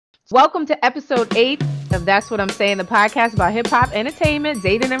Welcome to episode 8 of That's What I'm Saying, the podcast about hip hop, entertainment,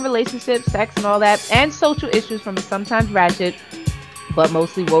 dating and relationships, sex and all that, and social issues from a sometimes ratchet, but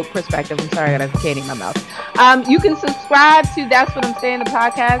mostly woke perspective. I'm sorry, I got a candy in my mouth. You can subscribe to That's What I'm Saying, the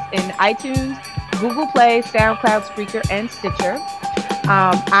podcast in iTunes, Google Play, SoundCloud, Spreaker, and Stitcher.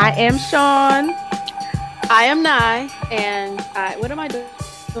 I am Shaun. I am Ny, and what am I doing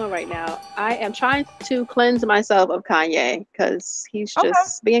right now? I am trying to cleanse myself of Kanye because he's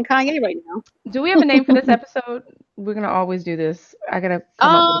just being Kanye right now. Do we have a name for this episode? We're gonna always do this. I gotta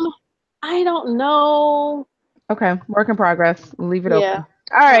come up with I don't know. Okay, work in progress. We'll leave it Yeah, open.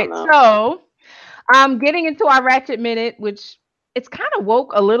 All right, so getting into our ratchet minute, which it's kind of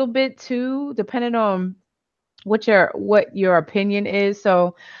woke a little bit too, depending on what your opinion is.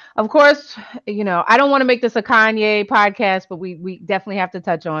 So, of course, I don't want to make this a Kanye podcast, but we definitely have to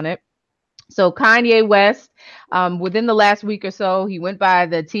touch on it. So Kanye West, within the last week or so, he went by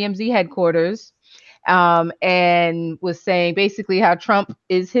the TMZ headquarters and was saying basically how Trump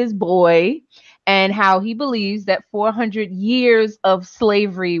is his boy and how he believes that 400 years of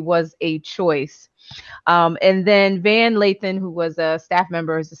slavery was a choice. And then Van Lathan, who was a staff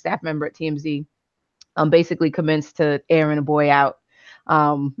member at TMZ, basically commenced to airing a boy out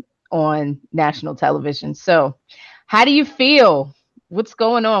on national television. So how do you feel? What's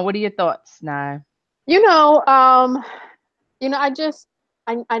going on? What are your thoughts, Ny? I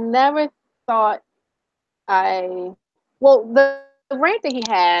never thought the rant that he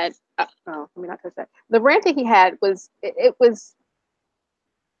had, the rant that he had was, it was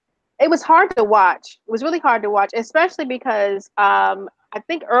hard to watch. It was really hard to watch, especially because I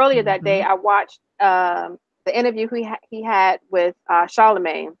think earlier that day I watched the interview he had with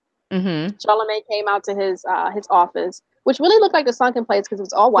Charlemagne. Charlemagne came out to his office, which really looked like the sunken place because it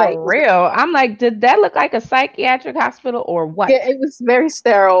was all white. For real. I'm like, did that look like a psychiatric hospital or what? Yeah, it was very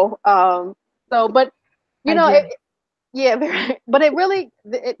sterile. But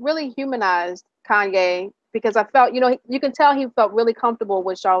it really humanized Kanye because I felt, you can tell he felt really comfortable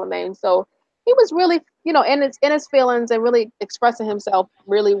with Charlemagne. So he was really, in his feelings and really expressing himself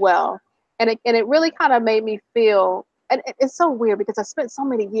really well. And it really kind of made me feel, and it's so weird because I spent so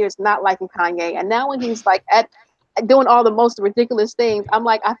many years not liking Kanye. And now when he's like doing all the most ridiculous things, I'm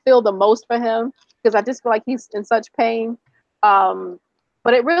like, I feel the most for him because I just feel like he's in such pain. But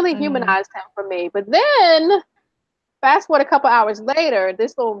it really humanized him for me. But then fast forward a couple hours later,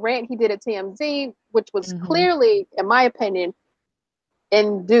 this little rant he did at TMZ, which was clearly, in my opinion,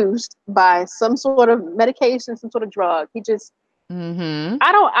 induced by some sort of medication, some sort of drug. He just,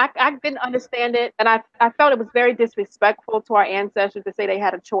 I didn't understand it. And I felt it was very disrespectful to our ancestors to say they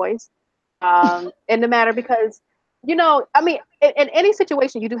had a choice in the matter because, in any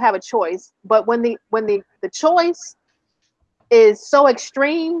situation you do have a choice, but when the choice is so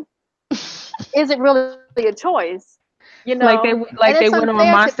extreme, is it really a choice? Like they went on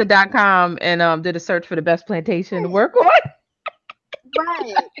monster.com and did a search for the best plantation to work on.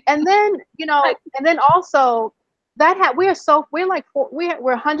 Right. And then, and then also we're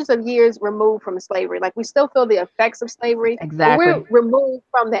hundreds of years removed from slavery. Like we still feel the effects of slavery. Exactly. We're removed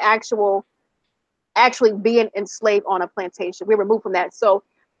from the actually being enslaved on a plantation. We're removed from that. So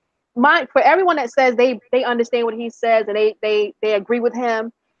for everyone that says they understand what he says and they agree with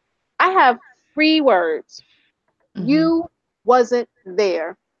him, I have 3 words. You wasn't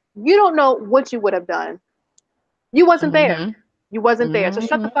there. You don't know what you would have done. You wasn't there. You wasn't there. So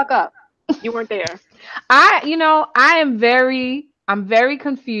shut the fuck up. You weren't there. I'm very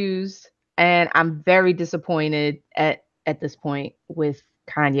confused and I'm very disappointed at this point with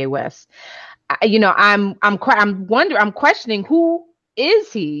Kanye West. I'm questioning, who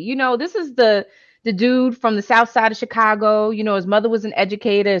is he? This is the dude from the South Side of Chicago. His mother was an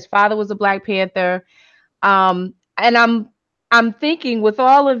educator, his father was a Black Panther. And I'm thinking, with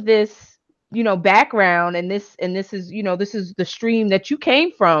all of this, background, and this is, this is the stream that you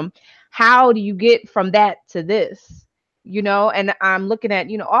came from. How do you get from that to this? And I'm looking at,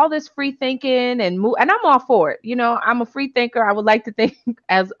 all this free thinking and I'm all for it. I'm a free thinker. I would like to think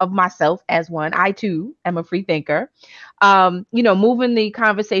as of myself as one. I too am a free thinker. Moving the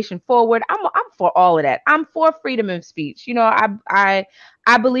conversation forward. I'm for all of that. I'm for freedom of speech. I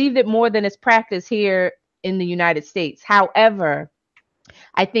believe that more than is practiced here in the United States. However,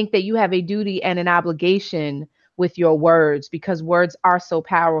 I think that you have a duty and an obligation with your words because words are so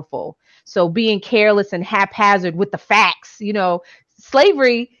powerful. So being careless and haphazard with the facts,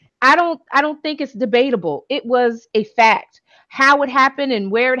 slavery, I don't think it's debatable. It was a fact. How it happened and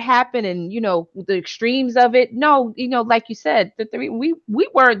where it happened and, the extremes of it. No, like you said, we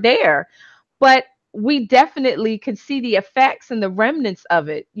weren't there. But we definitely could see the effects and the remnants of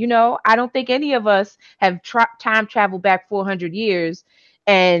it. You know, I don't think any of us have time traveled back 400 years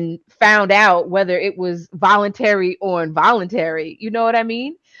and found out whether it was voluntary or involuntary. You know what I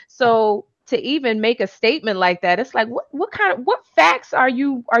mean? So to even make a statement like that, it's like, what facts are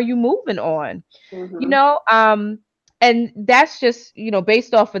you moving on? You Mm-hmm. know, and that's just,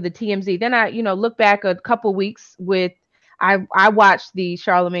 based off of the TMZ. Then I, look back a couple weeks with, I watched the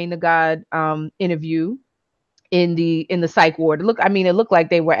Charlemagne the God interview in the psych ward. It looked like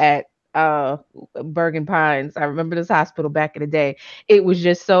they were at Bergen Pines. I remember this hospital back in the day. It was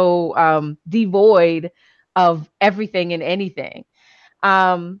just so devoid of everything and anything.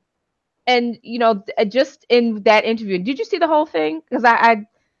 Um, and just in that interview, did you see the whole thing? Because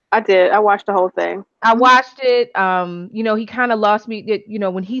I did. I watched the whole thing. I watched it. He kind of lost me.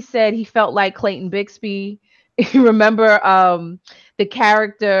 When he said he felt like Clayton Bixby. You remember the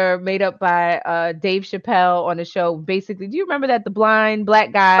character made up by Dave Chappelle on the show? Basically, do you remember that the blind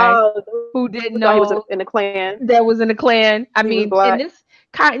black guy Oh, who didn't I thought he was know in the Klan. that was in the Klan? I He was mean, and black.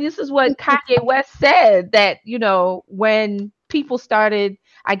 this is what Kanye West said, that when people started,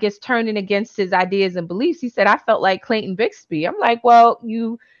 I guess, turning against his ideas and beliefs, he said, I felt like Clayton Bixby. I'm like, well,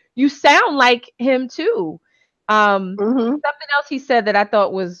 you sound like him too. Mm-hmm. Something else he said that I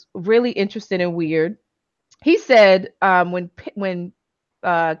thought was really interesting and weird. He said when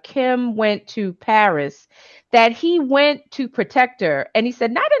Kim went to Paris, that he went to protect her, and he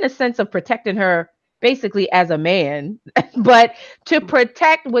said not in a sense of protecting her basically as a man, but to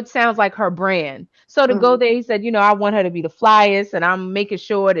protect what sounds like her brand. So to go Mm-hmm. there, he said, I want her to be the flyest, and I'm making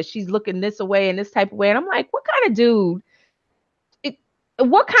sure that she's looking this way and this type of way. And I'm like, what kind of dude?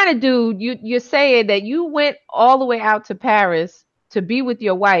 What kind of dude you're saying that you went all the way out to Paris to be with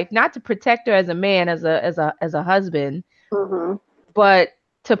your wife, not to protect her as a man, as a husband, Mm-hmm. but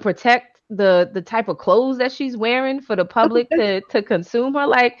to protect the type of clothes that she's wearing for the public to consume her?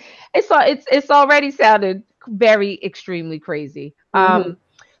 Like, it's already sounded very extremely crazy. Mm-hmm.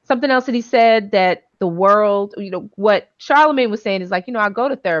 Something else that he said, that the world, what Charlemagne was saying is like, I go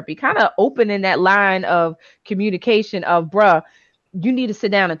to therapy, kind of opening that line of communication of, bruh, you need to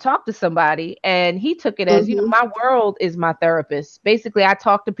sit down and talk to somebody. And he took it as, Mm-hmm. my world is my therapist. Basically, I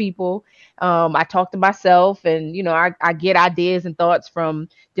talk to people, I talk to myself, and I get ideas and thoughts from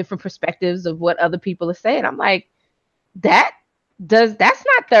different perspectives of what other people are saying. I'm like, that's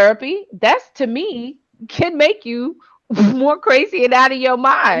not therapy. That's, to me, can make you more crazy and out of your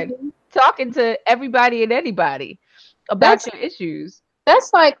mind, Mm-hmm. talking to everybody and anybody about That's your issues.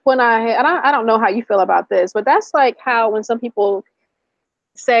 that's like when I don't know how you feel about this, but that's like how when some people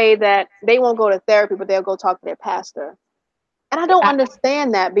say that they won't go to therapy, but they'll go talk to their pastor. And I don't I,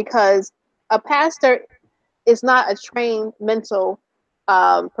 understand that, because a pastor is not a trained mental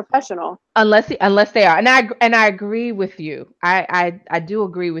professional. unless they are, and I agree with you. I do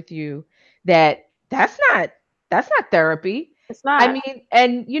agree with you that that's not therapy. It's I not. mean,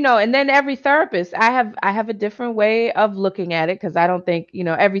 and then every therapist, I have a different way of looking at it, because I don't think,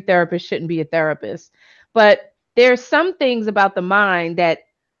 every therapist shouldn't be a therapist. But there's some things about the mind that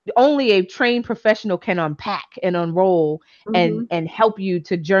only a trained professional can unpack and unroll, Mm-hmm. and help you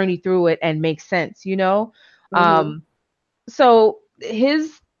to journey through it and make sense. Mm-hmm. um so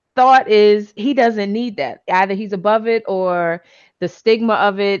his thought is, he doesn't need that. Either he's above it, or the stigma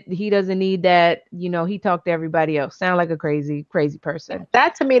of it, he doesn't need that. He talked to everybody else. Sound like a crazy, crazy person.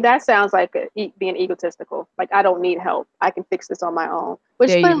 That to me, that sounds like being egotistical. Like, I don't need help. I can fix this on my own. Which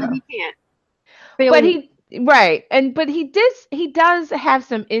There you clearly go. he can't. But Clearly, right. But he does have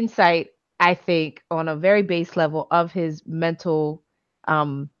some insight, I think, on a very base level of his mental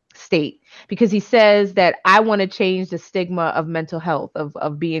state, because he says that I want to change the stigma of mental health,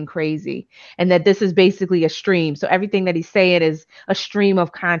 of being crazy, and that this is basically a stream. So everything that he's saying is a stream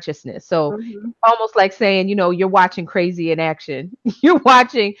of consciousness. So mm-hmm. almost like saying, you're watching Crazy in action. You're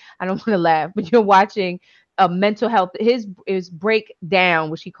watching, I don't want to laugh, but you're watching a mental health, his breakdown,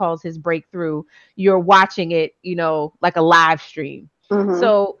 which he calls his breakthrough. You're watching it, like a live stream. Mm-hmm.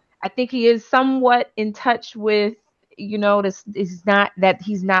 So I think he is somewhat in touch with, this is not that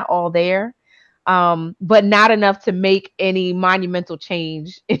he's not all there, but not enough to make any monumental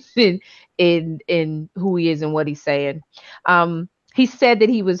change in who he is and what he's saying. He said that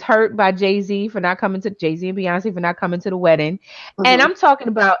he was hurt by Jay-Z and Beyonce for not coming to the wedding. And Mm-hmm. I'm talking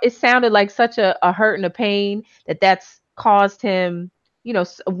about, it sounded like such a hurt and a pain that's caused him,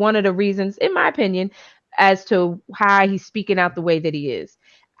 one of the reasons, in my opinion, as to why he's speaking out the way that he is.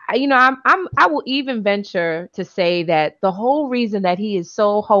 I will even venture to say that the whole reason that he is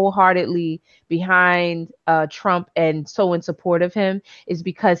so wholeheartedly behind Trump and so in support of him is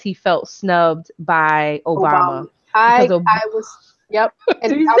because he felt snubbed by Obama. Obama. Because I was, yep.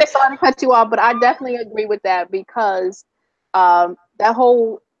 And I'm sorry to cut you off, but I definitely agree with that because that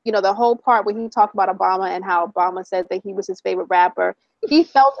whole, the whole part where he talked about Obama and how Obama said that he was his favorite rapper, he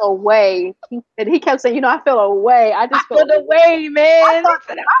felt a way. And he kept saying, I feel a way. I just felt a way, man. I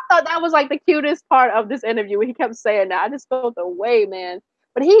thought that was like the cutest part of this interview. He kept saying that. I just felt a way, man.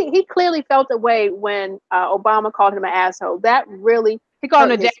 But he clearly felt a way when Obama called him an asshole. That really he called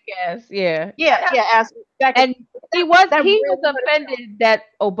him a jackass. Yeah. Asshole. And he was offended that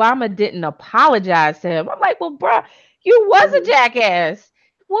Obama didn't apologize to him. I'm like, well, bro, you was a jackass.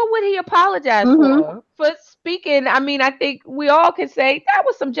 What would he apologize for? For speaking, I mean, I think we all can say that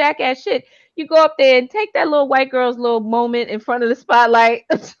was some jackass shit. You go up there and take that little white girl's little moment in front of the spotlight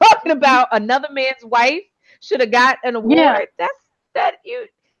talking about another man's wife should have got an award. Yeah. That you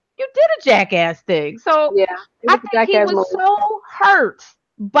did a jackass thing. So yeah, I think he was so hurt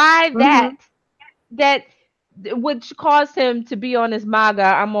by that which caused him to be on his MAGA.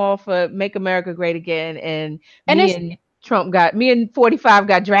 I'm all for make America great again, and me and 45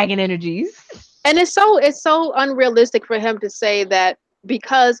 got dragon energies. And it's so unrealistic for him to say that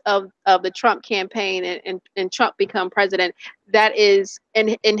because of the Trump campaign and Trump become president, that is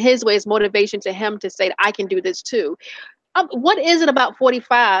in his way is motivation to him to say I can do this too. What is it about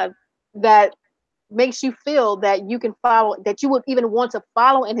 45 that makes you feel that you can follow, that you would even want to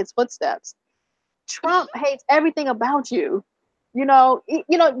follow in his footsteps? Trump hates everything about you.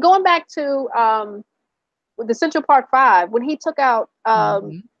 Going back to the Central Park Five, when he took out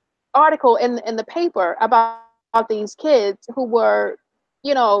article in the paper about these kids who were,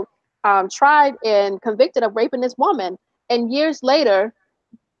 tried and convicted of raping this woman, and years later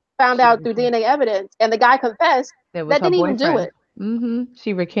found out through DNA evidence, and the guy confessed that didn't even do it.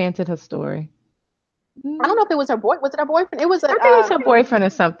 She recanted her story. I don't know if it was her boy. Was it her boyfriend? It was. I think it was her boyfriend or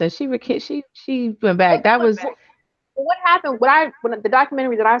something. She went back. That was. What happened? When the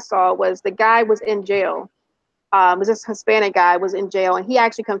documentary that I saw was the guy was in jail. Was this Hispanic guy was in jail, and he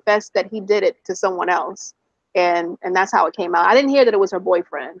actually confessed that he did it to someone else, and that's how it came out. I didn't hear that it was her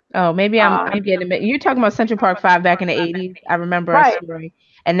boyfriend. Oh, maybe I'm getting it. You're talking about Central Park 5 back in the 80s. I remember a story,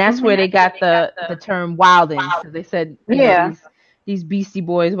 and that's where they got the term wilding, because they said these Beastie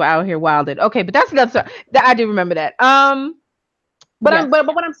Boys were out here wilding. Okay, but that's another story. I do remember that. But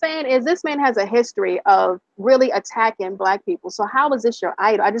what I'm saying is this man has a history of really attacking Black people. So how is this your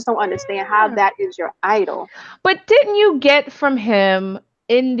idol? I just don't understand how that is your idol. But didn't you get from him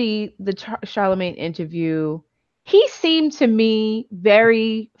in the Charlemagne interview, he seemed to me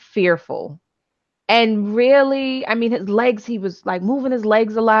very fearful. And really, I mean, his legs, he was like moving his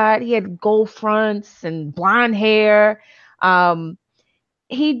legs a lot. He had gold fronts and blonde hair.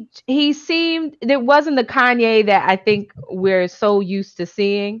 He seemed, it wasn't the Kanye that I think we're so used to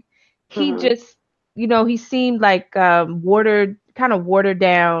seeing. He just, he seemed like watered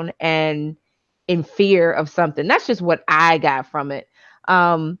down and in fear of something. That's just what I got from it.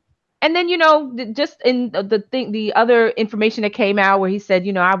 And then, just in the other information that came out where he said,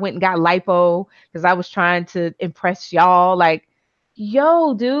 I went and got lipo because I was trying to impress y'all. Like,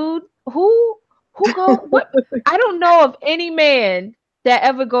 yo, dude, who go? What? I don't know of any man that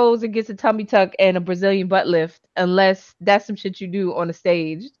ever goes and gets a tummy tuck and a Brazilian butt lift unless that's some shit you do on a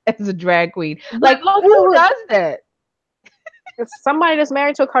stage as a drag queen. Like, who does that? Somebody that's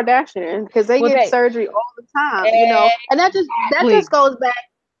married to a Kardashian, because they get surgery all the time, and that just goes back.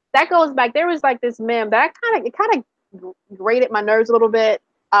 That goes back. There was like this meme that kind of grated my nerves a little bit,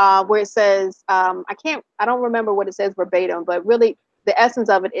 where it says, I don't remember what it says verbatim, but really the essence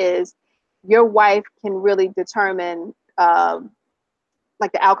of it is your wife can really determine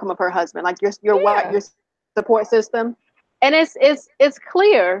like the outcome of her husband, like your support system, and it's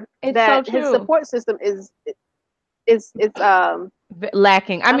clear that his support system is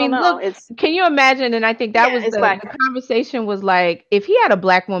lacking. I mean, look, can you imagine? And I think that was the conversation was like, if he had a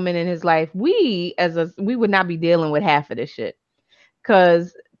Black woman in his life, we would not be dealing with half of this shit,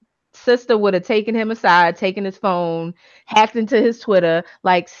 because sister would have taken him aside, taken his phone, hacked into his Twitter,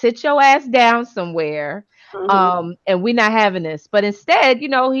 like, sit your ass down somewhere, and we're not having this. But instead,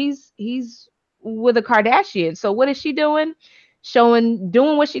 he's with a Kardashian. So what is she doing?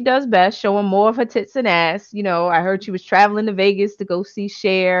 Doing what she does best, showing more of her tits and ass. I heard she was traveling to Vegas to go see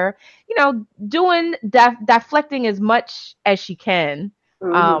Cher, doing deflecting as much as she can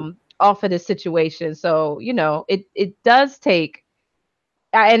off of this situation. So, it does take,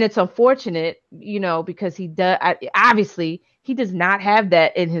 and it's unfortunate, because he does, obviously he does not have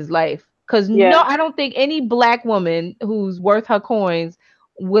that in his life. Because no, Yeah. I don't think any black woman who's worth her coins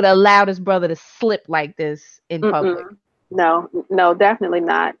would allow this brother to slip like this in public. Mm-mm. No, no, definitely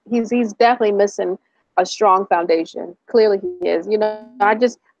not. He's definitely missing a strong foundation. Clearly, he is. You know, I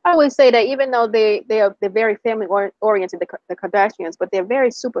always say that even though they're very family oriented, the Kardashians, but they're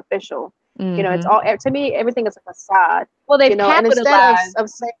very superficial. You know, it's Hmm. all to me everything is a facade. Well, You they've know, and instead capitalized. of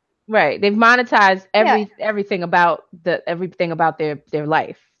saying, Right. They've monetized yeah, everything about their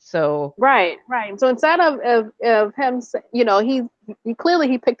life. So right, right. So instead of him, you know, he clearly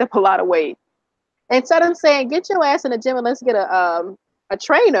he picked up a lot of weight. Instead of saying, get your ass in the gym and let's get a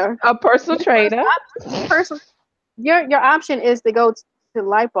trainer, a personal your first trainer. person, your option is to go to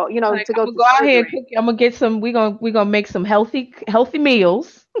lipo, you know, Like to I'm go gonna to go out here and surgery. cook. I'm gonna get some. We gonna make some healthy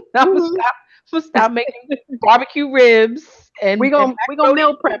meals. I'm gonna Hmm. stop. I'm gonna stop making barbecue ribs and We gonna macaroni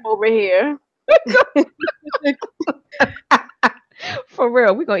meal prep over here. for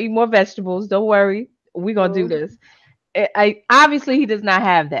real. We're gonna eat more vegetables. Don't worry. We're gonna do Mhm. this. I obviously he does not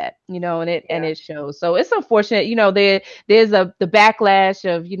have that, and Yeah, it shows. So it's unfortunate, there's the backlash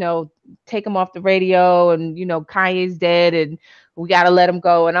of, take him off the radio, and Kanye's dead and we got to let him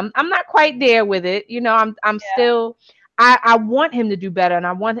go. And I'm not quite there with it. I'm yeah, still, I want him to do better, and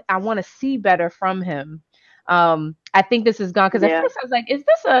I want to see better from him. I think this is gone, because at yeah. first I was like, is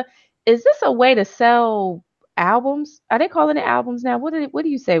this a way to sell albums? Are they calling it albums now? What do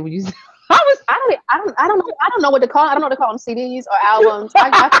you say when you I was I don't know what to call. I don't know what to call them, CDs or albums.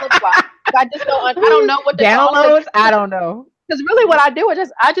 I flip flop. I just don't. I don't know what to call them downloads? I don't know. because really what I do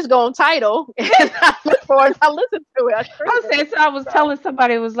is I just go on title and I look for it. I listen to it. I I stream was it. saying, so I was So telling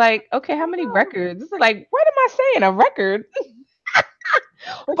somebody, it was like, okay, how many records? It's like, what am I saying? A record?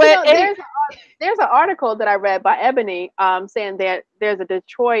 but you But know, there's an article that I read by Ebony saying that there's a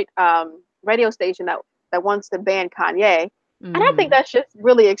Detroit radio station that wants to ban Kanye. And I think Mhm. that's just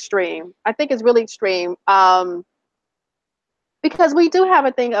really extreme. I think it's really extreme because we do have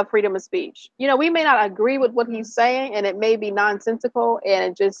a thing of freedom of speech. You know, we may not agree with what he's saying and it may be nonsensical and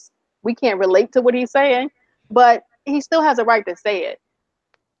it just, we can't relate to what he's saying, but he still has a right to say it,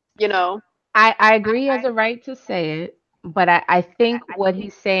 you know? I agree, he has a right to say it, but I think what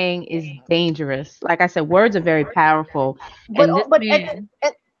he's saying is dangerous. Like I said, words are very powerful, But, and this but man.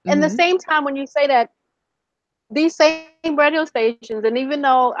 at the Mhm. same time, when you say that, these same radio stations, and even though I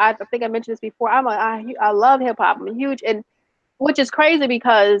think I mentioned this before, I love hip hop. I'm a huge, and which is crazy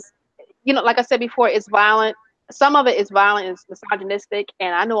because, you know, like I said before, it's violent. Some of it is violent and misogynistic,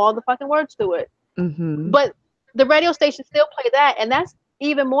 and I know all the fucking words to it. Mhm. But the radio stations still play that, and that's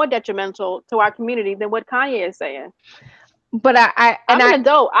even more detrimental to our community than what Kanye is saying. But I and I'm an I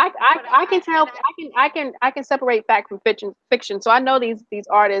adult. I can tell. I can separate fact from fiction. Fiction. So I know these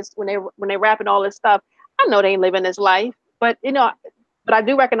artists when they rap and all this stuff. I know they ain't living this life, but you know, but I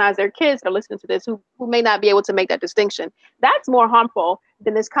do recognize their kids that are listening to this who may not be able to make that distinction. That's more harmful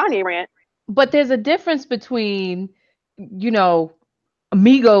than this Kanye rant. but there's a difference between, you know,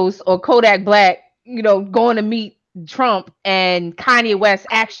 Amigos or Kodak Black, going to meet Trump, and Kanye West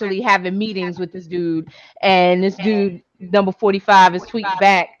actually having meetings with this dude, and this dude number 45 is tweeting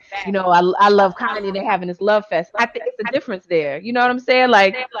back, I love Kanye, they're having this love fest. I think it's a difference there. You know what I'm saying?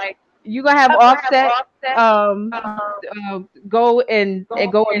 Like, you gonna have Offset um go and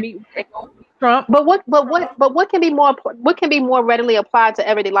meet with Trump. What can be more readily applied to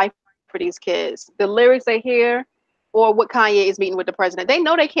everyday life for these kids? The lyrics they hear, or what Kanye is meeting with the president. They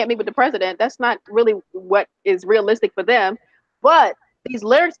know they can't meet with the president. That's not really what is realistic for them. But these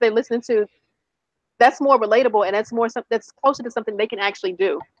lyrics they listen to, that's more relatable and that's closer to something they can actually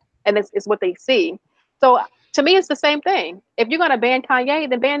do, and it's what they see. So to me, it's the same thing. If you're gonna ban Kanye,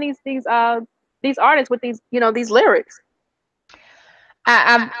 then ban these artists with these these lyrics.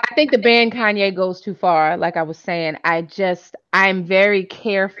 I think the ban Kanye goes too far. Like I was saying, I'm very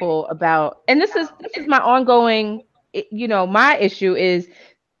careful about, and this is my ongoing, my issue is,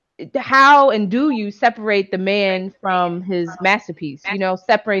 how and do you separate the man from his masterpiece?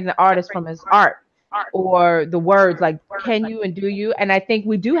 Separating the artist from his art, or the words. Like, can you and do you? And I think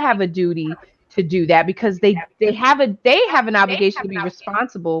we do have a duty to do that, because they have an obligation to be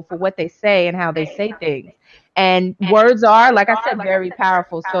responsible for what they say and how they say things. And words are, like I said, very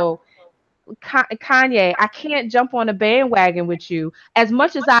powerful. So Kanye, I can't jump on a bandwagon with you. As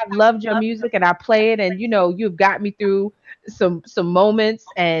much as I've loved your music and I play it, and you've got me through some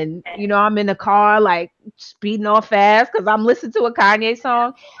moments, and I'm in the car like speeding off fast because I'm listening to a Kanye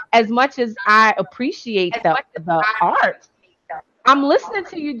song. As much as I appreciate the art, I'm listening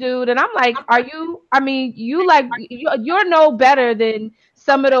to you, dude, and I'm like, are you? I mean, you're no better than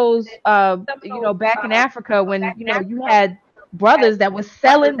some of those, back in Africa when you had brothers that was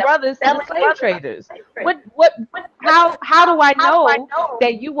selling brothers to the slave traders. What how do I know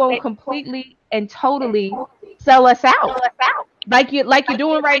that you won't completely and totally sell us out like you're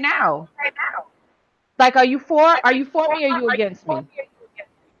doing right now? Like, are you for me or are you against me?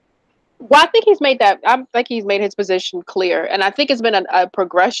 Well, I think he's made that. I think he's made his position clear, and I think it's been a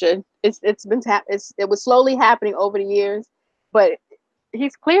progression. It was slowly happening over the years, but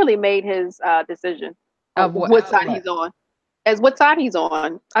he's clearly made his decision on Of what side what? he's on. As what side he's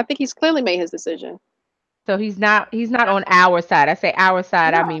on, I think he's clearly made his decision. So he's not on our side. I say our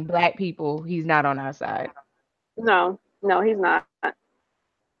side, I No, mean black people. He's not on our side. no, no, he's not.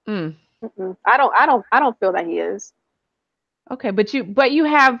 Mm. Mm-mm. I don't feel that he is. Okay, but you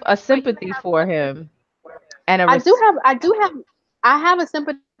have a sympathy for him and a I do res- have, I do have, I have a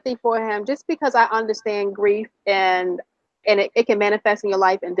sympathy for him just because I understand grief and it can manifest in your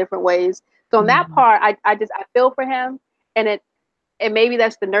life in different ways. So in that Mhm. part, I feel for him, and and maybe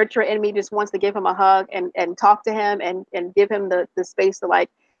that's the nurturer in me just wants to give him a hug and talk to him and give him the space to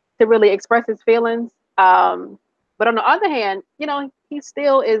to really express his feelings. But on the other hand, he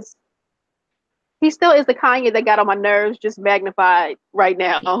still is the Kanye that got on my nerves, just magnified right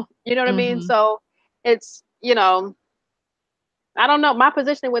now. You know what I mean? Mhm. So it's, I don't know. My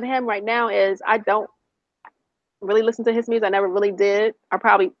position with him right now is I don't really listen to his music. I never really did. I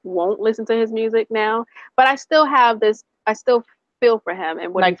probably won't listen to his music now, but I still have this, I still feel for him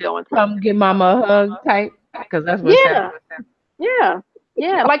and what Like he's the going through. come give mama a hug type, because that's what it sounds. Yeah,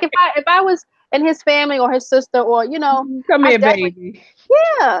 yeah, yeah. Like if I was in his family or his sister or, Come I here, definitely, baby.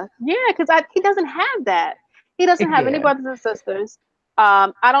 yeah, because he doesn't have that. He doesn't have any Yeah. brothers and sisters.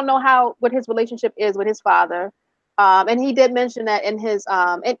 I don't know what his relationship is with his father. And he did mention that in his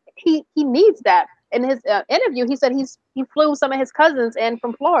and he needs that. In his interview, he said he flew some of his cousins in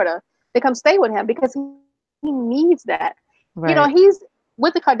from Florida to come stay with him because he needs that. Right. He's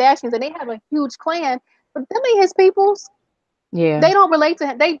with the Kardashians and they have a huge clan, but them ain't his peoples. Yeah. They don't relate to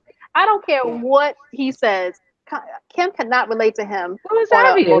him. I don't care what he says. Kim cannot relate to him Well, it's on a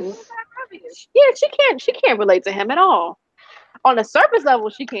obvious. yeah, she can't relate to him at all. On the surface level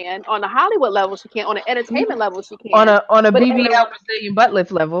she can, on the Hollywood level she can, on the entertainment level she On can. a But BBL Brazilian butt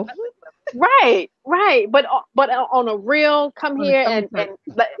lift level. right. But on a real come On a here tummy tuck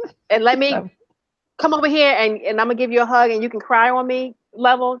and let me level. come over here and I'm gonna give you a hug and you can cry on me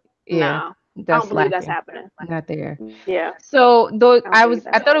level. Yeah, No. I don't that's believe that's lacking. happening. Not there. Yeah. So though I don't believe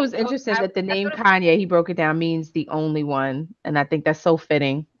I that's thought it was happening. interesting that the name Kanye, he broke it down, means the only one. And I think that's so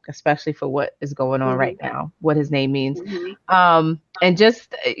fitting, especially for what is going on right Hmm. now, what his name means. Hmm. And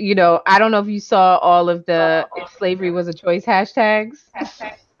just, I don't know if you saw all of the if slavery was a choice hashtags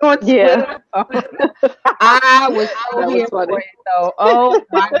on Yeah. Twitter. I was so That was here funny. for it though. Oh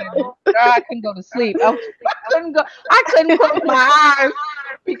my goodness. Girl, I couldn't go to sleep. I couldn't close my eyes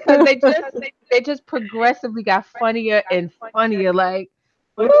because they just progressively got funnier and funnier. Like,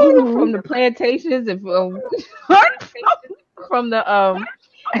 woo, Hmm. from the plantations and from the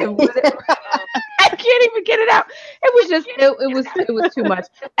and I can't even get it out. It was just it was too much.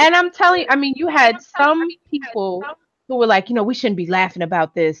 And I'm telling you, I mean, you had some people who were like, we shouldn't be laughing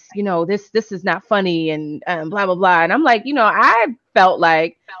about this. This is not funny and blah blah blah. And I'm like, I felt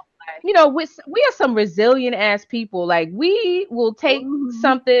like, we are some resilient ass people. Like, we will take Hmm.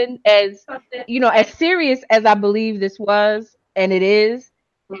 something as serious as I believe this was, and it is,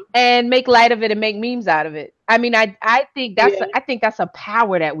 and make light of it and make memes out of it. I mean, I think Yeah. that's a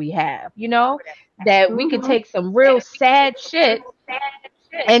power that we have, that we could Hmm. take some real sad shit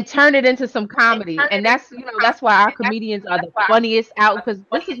and turn it into some comedy. And that's why our comedians are the funniest out, because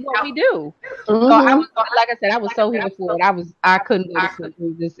this is what we do. So Hmm. like I said, I was so here for it. I couldn't go to sleep. It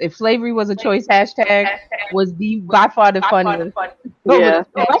was just, if slavery was a choice, hashtag was the by far the funniest over Yeah. this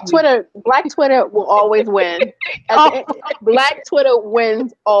past week. Black Twitter will always win. At Oh, the end, Black Twitter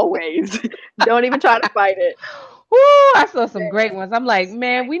wins always. Don't even try to fight it. woo, I saw some great ones. I'm like,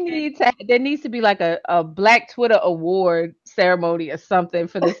 man, there needs to be like a Black Twitter award ceremony or something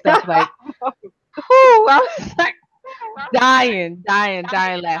for this stuff. Like, whoo, I was like dying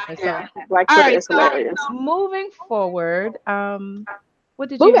laughing. So, Yeah. Black all Twitter right. is So hilarious. moving forward, what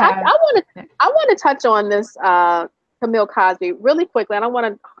did you Movie, have next? I want to touch on this Camille Cosby really quickly. I don't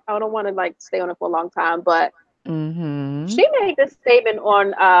want to like stay on it for a long time, but Mm-hmm. she made this statement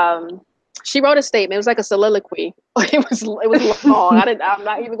on she wrote a statement. It was like a soliloquy. It was long. I'm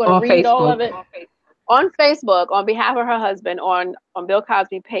not even going to On read all Facebook. of it. On Facebook on behalf of her husband on Bill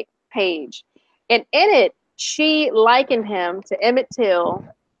Cosby page. And in it, she likened him to Emmett Till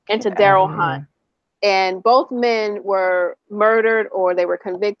and to Get out of Daryl here. Hunt. And both men were murdered or they were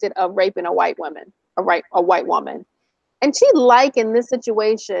convicted of raping a white woman. And she likened this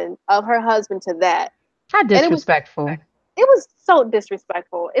situation of her husband to that. How And disrespectful. it was so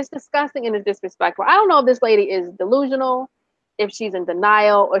disrespectful. It's disgusting and it's disrespectful. I don't know if this lady is delusional, if she's in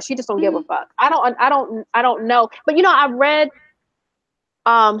denial, or she just don't give a fuck. I don't know. But you know, I read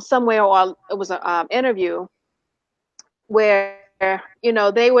somewhere, or it was an interview where, you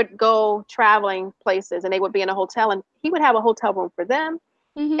know, they would go traveling places and they would be in a hotel, and he would have a hotel room for them,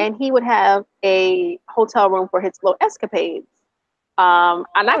 Mm-hmm. and he would have a hotel room for his little escapades.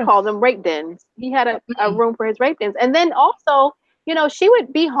 And I call them rape dens. He had a room for his rape dens. And then also, you know, she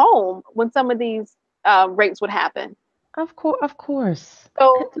would be home when some of these rapes would happen. Of course, of course.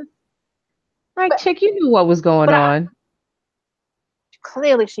 So, Like, but, chick, you knew what was going but on.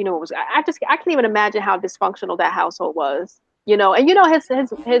 clearly she knew it was. I can't even imagine how dysfunctional that household was. You know, and you know his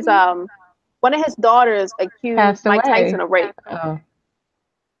one of his daughters accused Passed Mike away. Tyson of rape. Oh,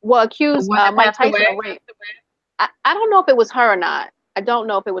 Well, the accused one that Mike passed Tyson away. of rape. I don't know if it was her or not. I don't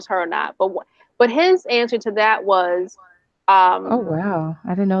know if it was her or not. But his answer to that was, Oh um, wow, I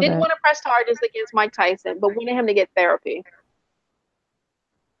didn't know didn't that. want to press charges against Mike Tyson, but wanted him to get therapy.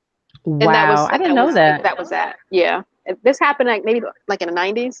 And Wow, I didn't know that. that was that. Yeah, this happened like maybe like in the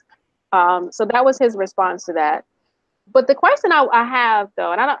 90s. So that was his response to that. But the question I have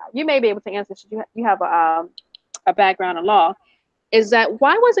though, and I don't, you may be able to answer. You have a background in law, is that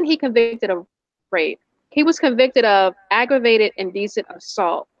why wasn't he convicted of rape? He was convicted of aggravated indecent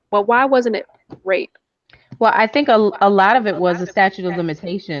assault. Well, why wasn't it rape? Well, I think a lot of it was the statute of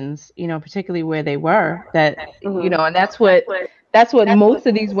limitations, particularly where they were that, Mm-hmm. and that's what most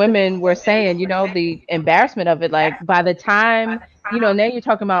of these women were saying, the embarrassment of it. Like by the time, now you're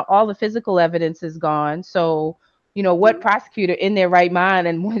talking about all the physical evidence is gone. So, what prosecutor in their right mind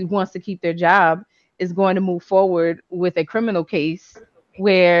and wants to keep their job is going to move forward with a criminal case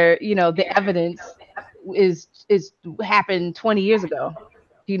where, the evidence is happened 20 years ago.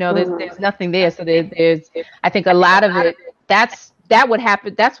 There's nothing there. So there's I think a lot of it that would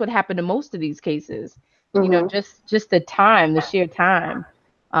happen. That's what happened to most of these cases. Mm-hmm. Just the sheer time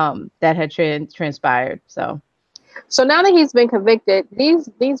that had transpired. So now that he's been convicted, these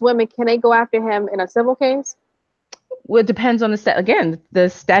women, can they go after him in a civil case? Well, it depends on the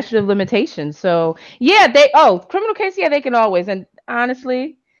statute of limitations. So yeah, criminal case, yeah, they can always. And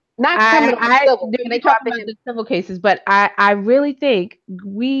honestly, Not criminal, but civil. Can you're they go talking after about him? the civil cases, but I really think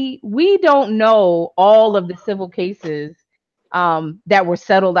we don't know all of the civil cases that were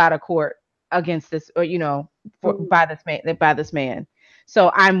settled out of court against this, or Mm-hmm. by this man.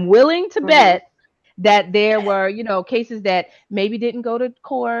 So I'm willing to Mm-hmm. bet that there were cases that maybe didn't go to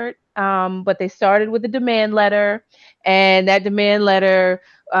court, but they started with a demand letter, and that demand letter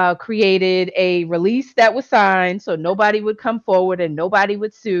created a release that was signed so nobody would come forward and nobody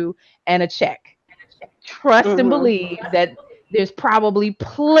would sue, and a check. Trust and Mm-hmm. believe that there's probably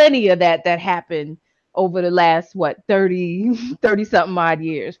plenty of that happened over the last 30 something odd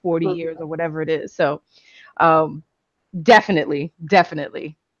years, 40 years or whatever it is. So um definitely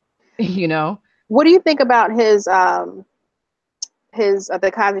you know What do you think about his the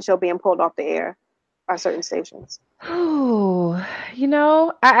Cosby Show being pulled off the air by certain stations? Oh,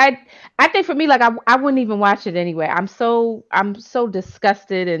 I think for me, like I wouldn't even watch it anyway. I'm so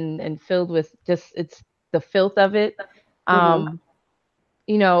disgusted and filled with just it's the filth of it. Mm-hmm. Um,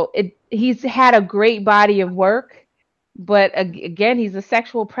 he's had a great body of work, but again, he's a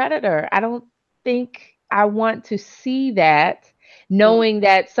sexual predator. I don't think I want to see that, knowing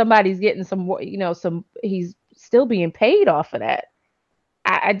that somebody's getting some he's still being paid off of that.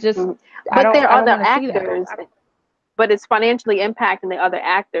 I just Mm-hmm. But there I are don't other want to see that. actors, but it's financially impacting the other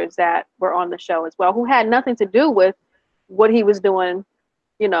actors that were on the show as well, who had nothing to do with what he was doing,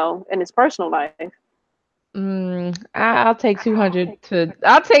 in his personal life. I'll take 200 to.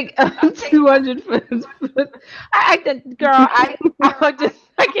 I'll take 200 girl. I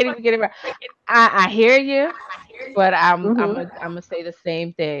can't even get it right. I hear you, but Mm-hmm. I'm gonna say the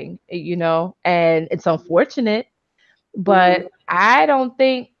same thing, and it's unfortunate, Mm-hmm. but I don't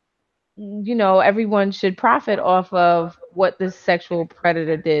think everyone should profit off of what this sexual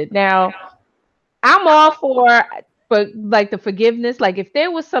predator did. Now, I'm all for like the forgiveness. Like if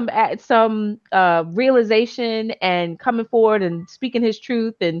there was some realization and coming forward and speaking his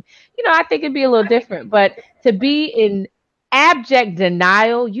truth, and I think it'd be a little different. But to be in abject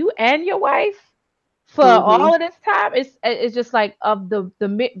denial, you and your wife, for Mm-hmm. all of this time, it's just like of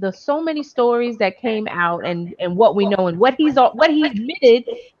the so many stories that came out, and what we know and what he admitted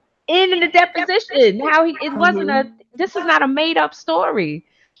in the deposition, how it wasn't Mm-hmm. this is not a made up story.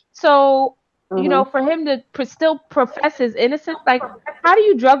 So you know, for him to still profess his innocence, like, how do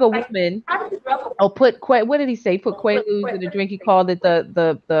you drug a woman or put what did he say? Put Quaaludes in a drink. He called it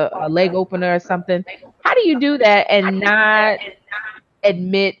the leg opener or something. How do you do that and not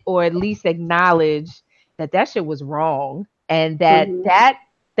admit or at least acknowledge that that shit was wrong and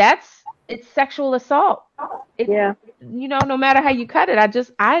that's it's sexual assault. It's, Yeah. you know, no matter how you cut it,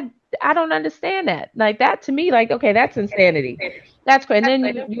 I don't understand that. Like, that to me, like, okay, that's insanity. That's crazy. And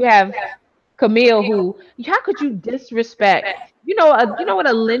then you have Camille, who, how could you disrespect? You know what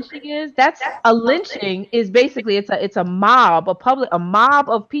a lynching is? That's a lynching is basically, it's a mob, a mob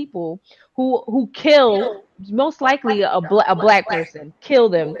of people who kill, most likely a black person, kill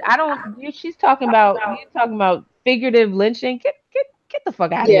them. I don't. She's talking about, you're talking about figurative lynching. Get the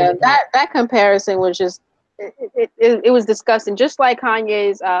fuck out of here Yeah, with that. that comparison was just it was disgusting. Just like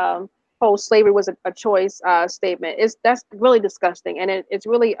Kanye's whole slavery was a choice statement. That's really disgusting, and it's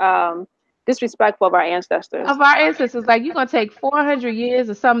really disrespectful of our ancestors. Of our ancestors, like, you're gonna take 400 years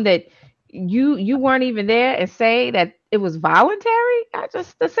or something that you weren't even there and say that it was voluntary. I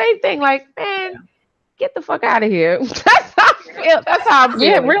just, the same thing, like, man, get the fuck out of here. That's how I feel. That's how I'm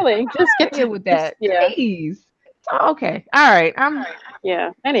Yeah, feeling. really. Just Get get here to, with just that, yeah. please. Okay, all right.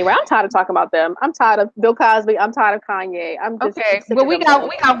 Yeah. Anyway, I'm tired of talking about them. I'm tired of Bill Cosby. I'm tired of Kanye. I'm Okay. sick Well, of them both.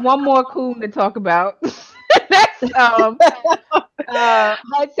 we got one more coon to talk about. That's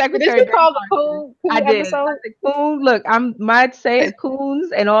HUD Did Secretary you Ben call the Carson. I cool did. I episode? said coon. Look, might say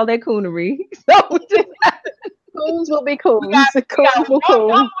coons and all their coonery. So we just Coons will be we got coons. we got Coons will coon.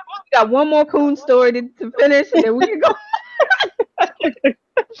 we got one more coon story to finish, and then we can go.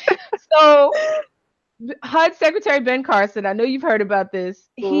 So HUD Secretary Ben Carson, I know you've heard about this.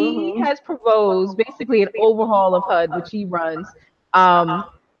 He Hmm. has proposed basically an overhaul of HUD, which he runs,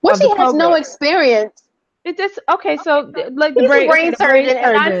 Which of the he has no program. experience. It just, okay. So like He's a okay, brain the brain surgeon,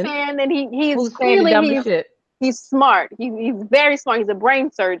 and not surgeon saying that he's who's saying the clearly dumbest shit. he's smart. He's very smart. He's a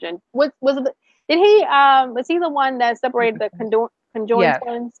brain surgeon. What was it? Did he was he the one that separated the conjoined Yes,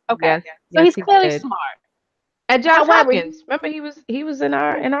 twins? Okay, yes, so yes, he's he clearly did. smart. At Johns However, Hopkins, remember, he was in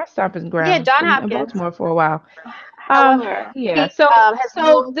our stomping yeah, grounds John in Hopkins. Baltimore for a while. However, Yeah. he So has no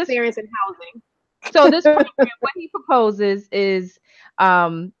so this experience in housing. so this program, what he proposes is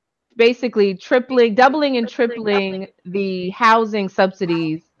um basically doubling and tripling the housing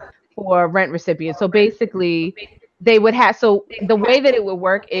subsidies for rent recipients. So basically, they would have, so the way that it would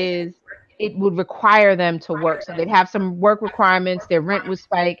work is it would require them to work. So they'd have some work requirements, their rent would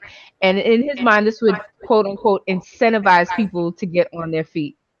spike, and in his mind, this would, quote unquote, incentivize people to get on their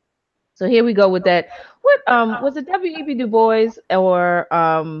feet. So here we go with that. What was it, W.E.B. Du Bois, or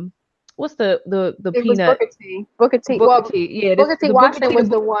what's the It was peanut, Booker T. Booker T. Booker Well, T? Yeah, this Booker T. the Booker Washington T, the was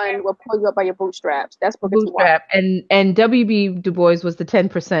the one will pull you up by your bootstraps. That's Booker T. bootstrap, Washington. and W.B. Du Bois was the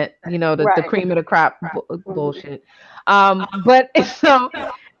 10%, the Right. cream of the crop Mhm. bullshit. But so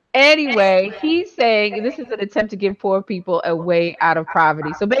anyway, he's saying this is an attempt to give poor people a way out of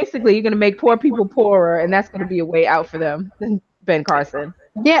poverty. So basically, you're going to make poor people poorer, and that's going to be a way out for them. Ben Carson.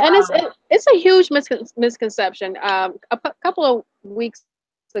 Yeah, and it's a huge misconception. Couple of weeks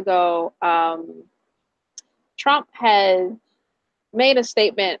ago, Trump had made a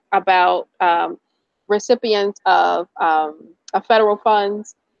statement about recipients of federal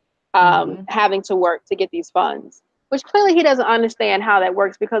funds Mm-hmm. having to work to get these funds, which clearly he doesn't understand how that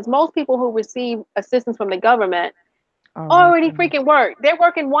works, because most people who receive assistance from the government already Working. freaking work. They're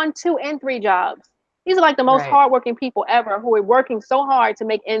working 1, 2, and 3 jobs. These are like the most Right. hardworking people ever, who are working so hard to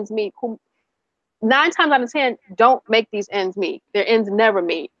make ends meet, who 9 times out of 10 don't make these ends meet. Their ends never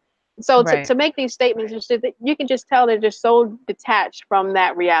meet. So Right. to make these statements, you can just tell they're just so detached from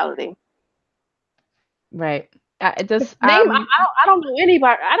that reality. Right. It just Name I don't know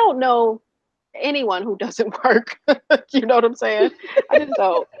anybody. I don't know anyone who doesn't work. You know what I'm saying? I just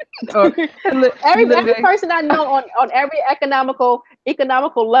don't. or Every living. person I know on every economical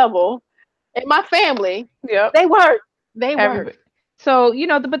level in my family, Yep. they work. They work. Everybody. So,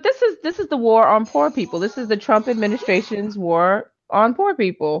 but this is the war on poor people. This is the Trump administration's war on poor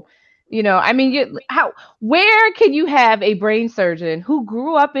people. I mean, where can you have a brain surgeon who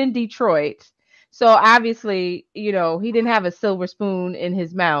grew up in Detroit? So obviously, he didn't have a silver spoon in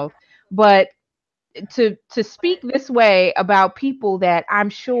his mouth, but to speak this way about people that I'm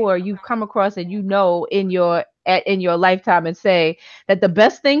sure you've come across and in your lifetime, and say that the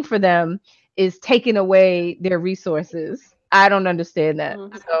best thing for them is taking away their resources. I don't understand that.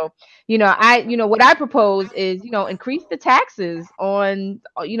 Mm-hmm. So, what I propose is, increase the taxes on,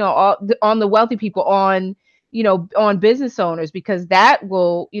 on the wealthy people, on business owners, because that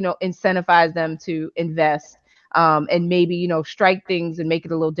will, incentivize them to invest. and maybe, strike things and make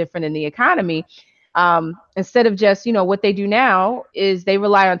it a little different in the economy. Instead of just, what they do now is they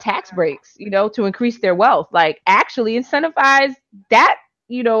rely on tax breaks, to increase their wealth, like actually incentivize that,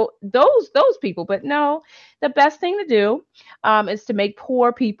 those people. But no, the best thing to do is to make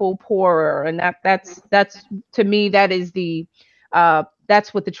poor people poorer. And that's to me, that is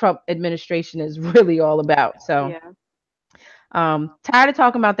that's what the Trump administration is really all about. So Yeah. tired of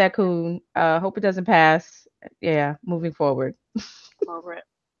talking about that, coon. Hope it doesn't pass. Yeah, moving forward. I'm over it.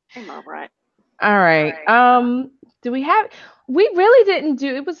 I'm over it. All right. Do we have? We really didn't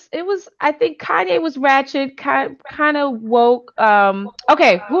do. It was. I think Kanye was ratchet, kind of woke.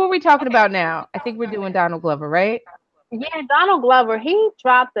 Okay, who are we talking about now? I think we're doing Donald Glover, right? Yeah, Donald Glover, he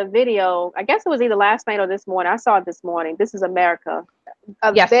dropped a video. I guess it was either last night or this morning. I saw it this morning. This is America.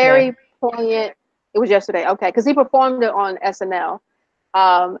 A Yesterday. very poignant. It was yesterday. Okay, because he performed it on SNL.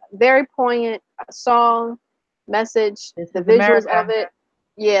 Very poignant song, message, This the is visuals America. of it.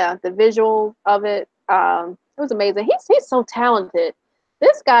 Yeah, the visual of it. It was amazing. He's so talented.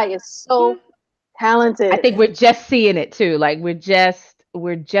 This guy is Yeah. so I talented. think we're just seeing it too. Like we're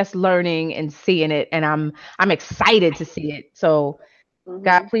just learning and seeing it, and I'm excited to see it. So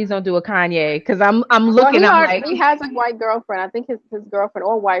God, Hmm. please don't do a Kanye, because I'm Well, looking. I'm like, he has a white girlfriend. I think his girlfriend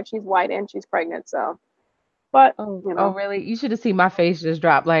or wife. She's white and she's pregnant. So, but oh, you oh, know. really? You should have seen my face just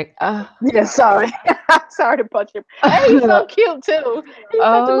drop. Like, Yeah, sorry. Sorry to punch him. And he's so cute too. He's such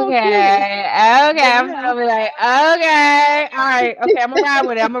a little cutie. Okay, okay. But I'm yeah. gonna be like, okay, all right, okay. I'm gonna ride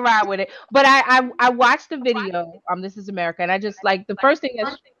with it. I'm gonna ride with it. But I watched the video. This is America, and I just like the first thing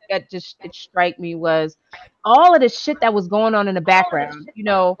that just it struck me was all of the shit that was going on in the background.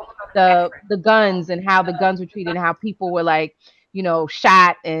 The guns and how the guns were treated, and how people were like,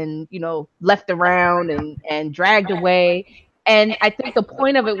 shot and left around and dragged away. And I think the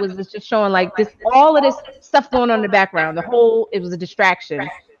point of it was just showing like this, all of this stuff going on in the background. It was a distraction.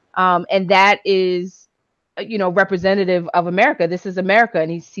 And that is, representative of America. This is America.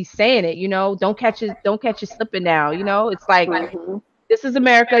 And he's saying it, don't catch you slipping now. It's like, Hmm. this is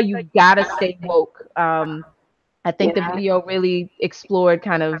America. You gotta stay woke. I think the Yeah. video really explored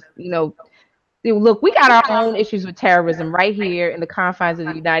kind of, look, we got our own issues with terrorism right here in the confines of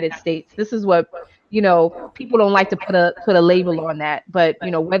the United States. This is what, people don't like to put a label on that. But,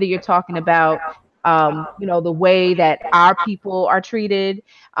 whether you're talking about, the way that our people are treated,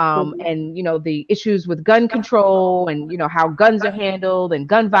 Hmm. and, the issues with gun control and, how guns are handled and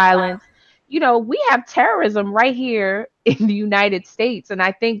gun violence, we have terrorism right here in the United States. And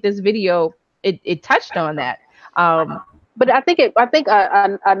I think this video, it touched on that. Um, But I think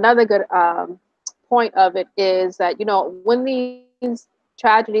another good point of it is that when these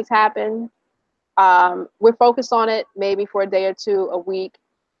tragedies happen, we're focused on it maybe for a day or two, a week,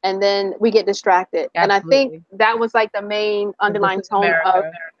 and then we get distracted. And I think Absolutely. that was like the main 'Cause this underlying is tone of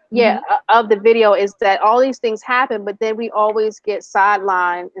America. yeah Mhm. of the video is that all these things happen, but then we always get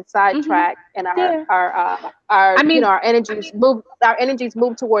sidelined and Mhm. sidetracked, and Yeah. our I mean, our energies move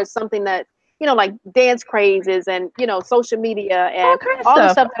towards something that like dance crazes and social media all and kind of all the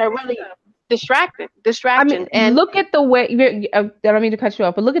stuff. stuff that are really I mean, distraction and look at the way. I don't mean to cut you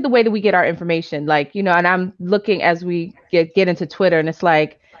off, but look at the way that we get our information. Like, and I'm looking as we get into Twitter, and it's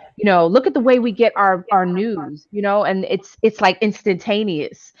like, look at the way we get our news. And it's like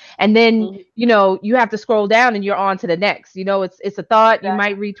instantaneous. And then, Mhm. you have to scroll down, and you're on to the next. It's a thought. You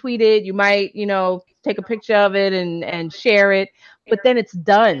might retweet it. You might, take a picture of it and share it, but then it's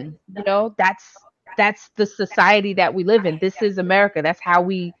done. That's the society that we live in. This is America. That's how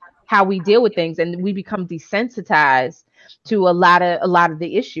we deal with things, and we become desensitized to a lot of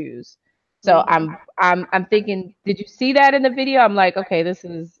the issues. So Mhm. I'm thinking, did you see that in the video? I'm like, okay,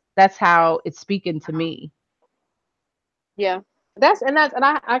 that's how it's speaking to me. Yeah, that's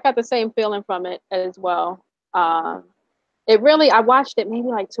I got the same feeling from it as well. It really I watched it maybe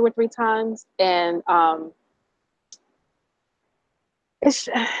like two or three times, and I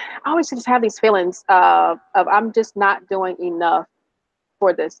always just have these feelings of I'm just not doing enough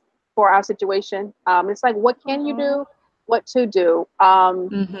for this for our situation. It's like what can you Aw. do, what to do,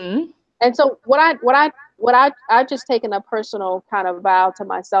 Mhm. and so I've just taken a personal kind of vow to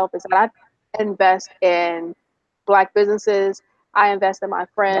myself is that I invest in black businesses. I invest in my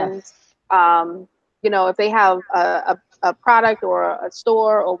friends. Yes. If they have a product or a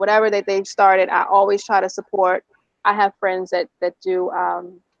store or whatever that they've started, I always try to support. I have friends that do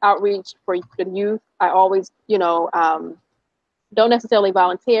outreach for the youth. I always, don't necessarily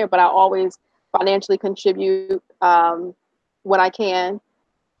volunteer, but I always financially contribute when I can.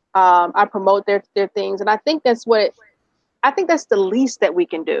 I promote their things, and I think that's the least that we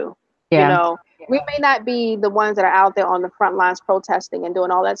can do. You Yeah. know, we may not be the ones that are out there on the front lines protesting and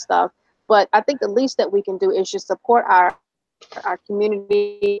doing all that stuff, but I think the least that we can do is just support our community,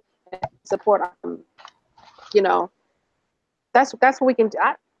 support you know, that's what we can do.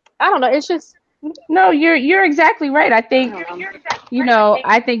 I don't know. It's just No, you're exactly right. I I think, don't know.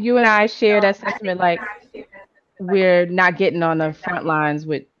 I think you and I share that sentiment. Like, we're not getting on the front lines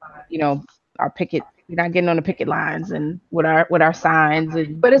with, you know, our picket. We're not getting on the picket lines and with our signs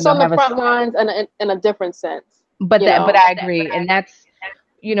and, But it's on the have a. front lines in a different sense. But You but know. I agree, and that's,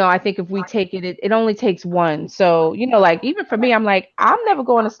 I think if we take it, it only takes one. So, like, even for me, I'm like, I'm never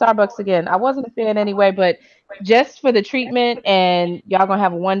going to Starbucks again. I wasn't a fan anyway, but just for the treatment, and y'all gonna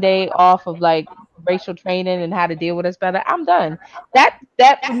have 1 day off of like racial training and how to deal with us better, I'm done. That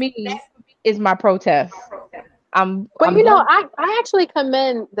for me is my protest. But I'm done. I actually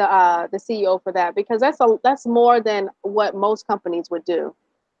commend the CEO for that because that's more than what most companies would do.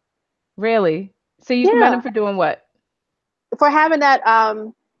 Really. So you commend Yeah, him for doing what? for having that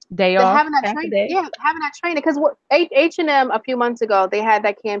Day the off, having that half a training, day. yeah, having that training because what H&M a few months ago they had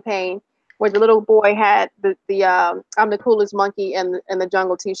that campaign where the little boy had the I'm the coolest monkey and the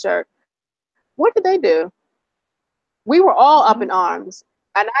jungle T-shirt. What did they do? We were all up in arms,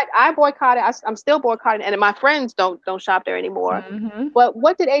 and I boycotted. I'm still boycotting, and my friends don't shop there anymore. Mm-hmm. But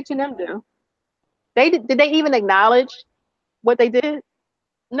what did H&M do? Did they even acknowledge what they did?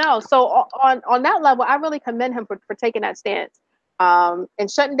 No. So on that level, I really commend him for taking that stance, and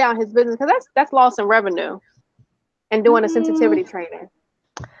shutting down his business because that's loss in revenue and doing a Mm, sensitivity training.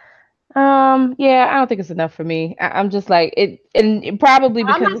 yeah, I don't think it's enough for me. I'm just like it, and probably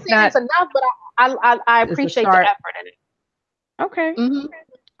I'm because not it's saying not. it's enough, but I It's a appreciate the start. effort in it. Okay.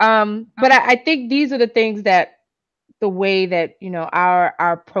 Hmm. But I think these are the things that the way that,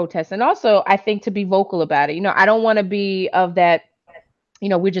 our protests, and also I think to be vocal about it. I don't want to be of that.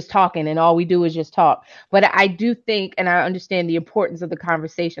 We're just talking and all we do is just talk. But I do think, and I understand the importance of the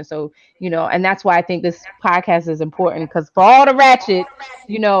conversation. So, and that's why I think this podcast is important, because for all the ratchet,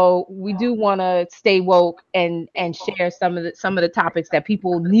 we do want to stay woke and share some of the topics that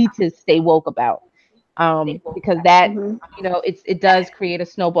people need to stay woke about. Because that, Hmm. it does create a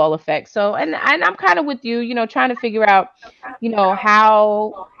snowball effect. So, and I'm kind of with you, trying to figure out,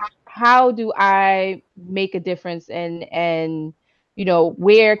 how do I make a difference, and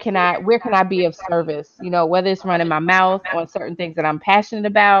where can I be of service, whether it's running my mouth on certain things that I'm passionate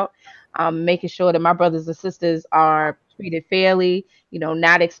about, making sure that my brothers and sisters are treated fairly,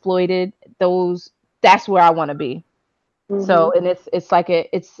 not exploited. That's where I want to be. So, Hmm. and it's like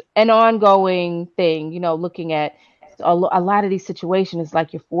it's an ongoing thing, looking at a lot of these situations. It's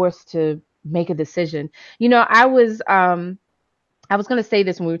like you're forced to make a decision. I was going to say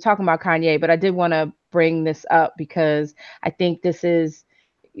this when we were talking about Kanye, but I did want to bring this up because I think this is,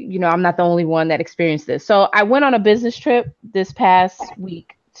 I'm not the only one that experienced this. So I went on a business trip this past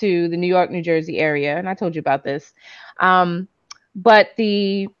week to the New York, New Jersey area, and I told you about this. But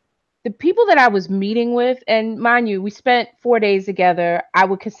the people that I was meeting with, and mind you, we spent 4 days together. I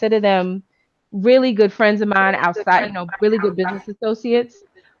would consider them really good friends of mine outside, really good business associates.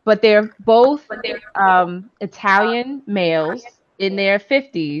 But they're both Italian males in their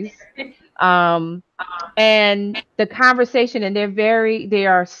 50s. Um, and the conversation, and they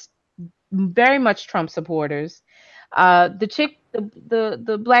are very much Trump supporters. The chick,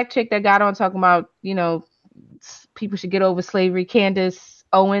 the black chick that got on talking about, people should get over slavery, Candace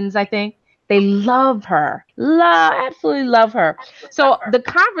Owens, I think. They love her, absolutely love her. So the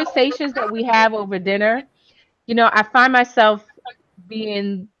conversations that we have over dinner, I find myself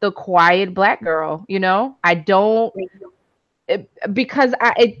being the quiet black girl. I don't, because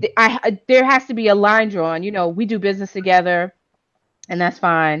there has to be a line drawn. We do business together, and that's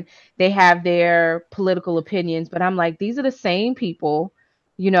fine. They have their political opinions, but I'm like, these are the same people.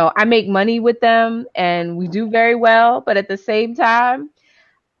 I make money with them, and we do very well. But at the same time,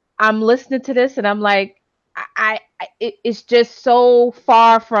 I'm listening to this, and I'm like, it's just so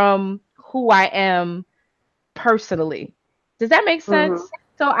far from who I am personally. Does that make Hmm. sense?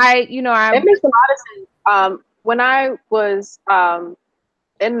 So It makes a lot of sense. When I was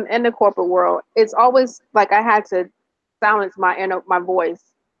in the corporate world, it's always like I had to silence my voice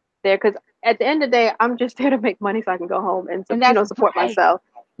there because at the end of the day, I'm just there to make money so I can go home and and that's support right, myself.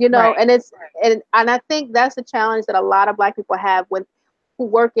 right. And and I think that's the challenge that a lot of Black people have when who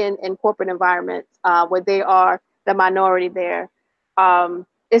work in corporate environments where they are the minority there.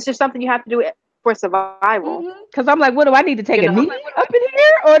 It's just something you have to do for survival. Because I'm like, what do I need to You take a know. knee up in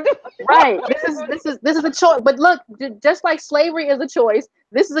here, or do? Right. This is a choice. But look, just like slavery is a choice,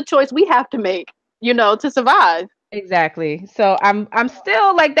 this is a choice we have to make, to survive. Exactly. So I'm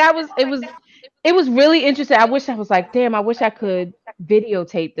still like it was really interesting. I wish I was like, damn, I wish I could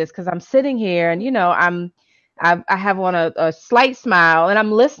videotape this because I'm sitting here and I have on a slight smile and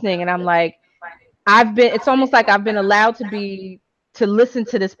I'm listening and I'm like, it's almost like I've been allowed to listen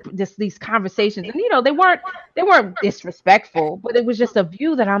to these conversations. And they weren't disrespectful, but it was just a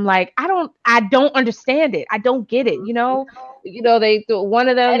view that I'm like, I don't understand it. I don't get it. One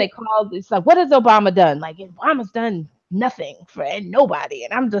of them, And they called, it's like, what has Obama done? Like, Obama's done nothing for nobody.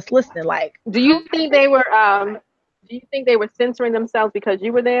 And I'm just listening like, do you think they were censoring themselves because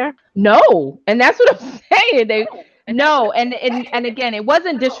you were there? no, and that's what I'm saying. No, and again, it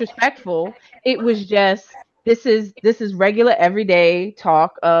wasn't disrespectful. It was just this is regular everyday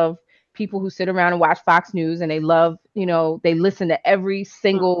talk of people who sit around and watch Fox News and they listen to every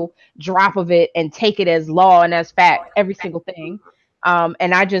single drop of it and take it as law and as fact, every single thing.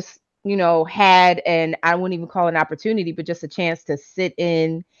 And I just had, and I wouldn't even call it an opportunity, but just a chance to sit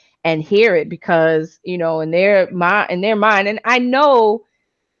in and hear it because in their mind, and I know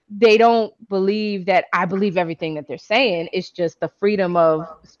they don't believe that I believe everything that they're saying. It's just the freedom of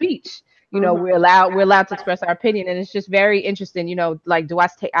speech. We're allowed to express our opinion, and it's just very interesting. Like, do I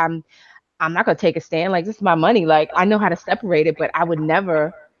take? I'm not gonna take a stand. Like, this is my money. Like, I know how to separate it, but I would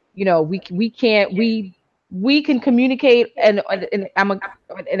never. We can't. We can communicate in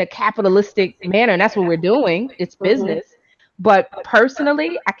a capitalistic manner, and that's what we're doing. It's Mm-hmm. business. But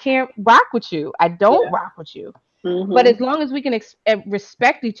personally, I can't rock with you. I don't rock with you. But Mm-hmm. as long as we can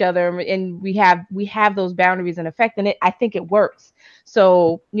respect each other and we have those boundaries in effect, and I think it works.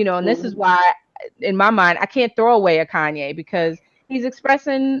 So and this is Mm-hmm. why, in my mind, I can't throw away a Kanye because he's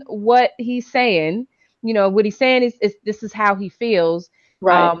expressing what he's saying. What he's saying is this is how he feels.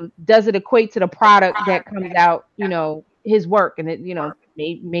 Right. Does it equate to the product that comes out? His work, and it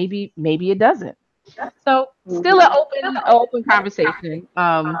maybe it doesn't. So still an Mm-hmm. open conversation.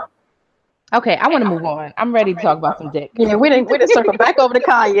 Okay, I want to move on. I'm ready to talk about some dick. Yeah, we didn't circle back over to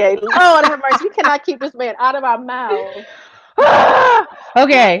Kanye. Lord have mercy, we cannot keep this man out of our mouths.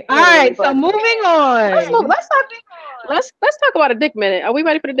 Okay, all Literally, right. So but moving let's move. on. Let's talk about a dick minute. Are we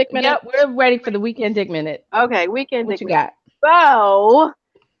ready for the dick minute? Yep, we're ready for the weekend dick minute. Okay, weekend What dick you minute. got? So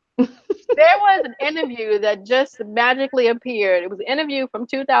there was an interview that just magically appeared. It was an interview from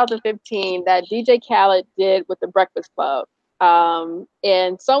 2015 that DJ Khaled did with the Breakfast Club.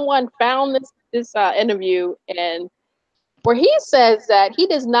 And someone found this interview, and where he says that he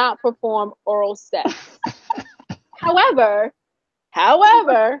does not perform oral sex. However,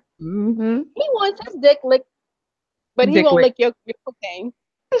 Mm-hmm. he wants his dick licked, but he Dick won't lick. lick your cocaine.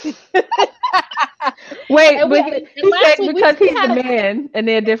 Wait, And but and he last said week because we he's the had a man and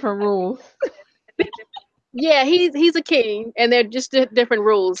there are different rules. yeah, he's a king, and they're just different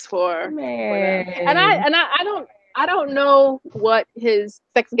rules for them. And Man. I don't know what his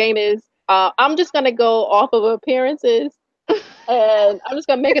sex game is. I'm just gonna go off of appearances, and I'm just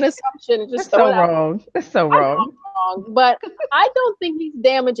gonna make an assumption and just That's throw so it out. wrong. That's so I know wrong. I'm wrong, but I don't think he's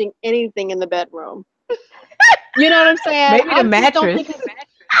damaging anything in the bedroom. You know what I'm saying? Maybe the I just don't mattress. think he's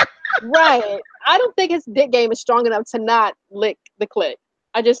right. I don't think his dick game is strong enough to not lick the clit.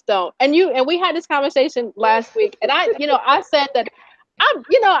 I just don't. And we had this conversation last week, and I said that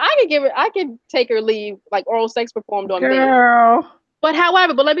I could take or leave like oral sex performed on me. Girl. But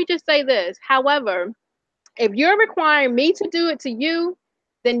let me just say this. However, if you're requiring me to do it to you,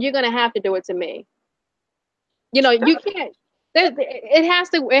 then you're gonna have to do it to me. You can't. It has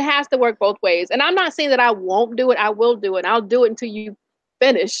to work both ways. And I'm not saying that I won't do it. I will do it. I'll do it until you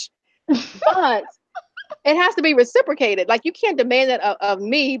finish. But it has to be reciprocated. Like, you can't demand that of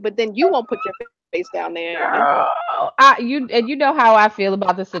me, but then you won't put your face down there. Girl, you know how I feel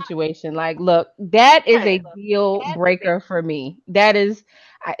about the situation. Like, look, that is a deal breaker for me. That is,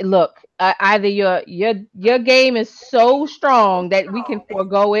 look, either your game is so strong that we can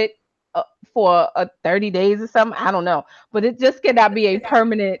forego it for 30 days or something. I don't know, but it just cannot be a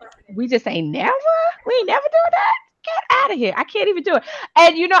permanent. We just ain't never. We ain't never do that. Get out of here. I can't even do it.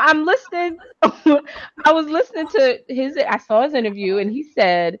 And I'm listening. I was listening to I saw his interview, and he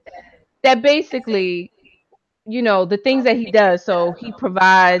said that basically, the things that he does. So he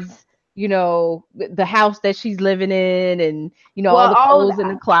provides, the house that she's living in, and all Well, the all of clothes in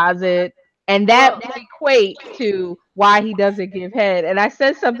the that. closet, and that Well, equates to why he doesn't give head. And I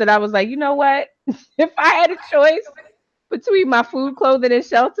said something. I was like, you know what? If I had a choice between my food, clothing, and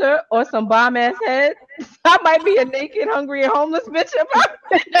shelter, or some bomb ass head, I might be a naked, hungry, and homeless bitch.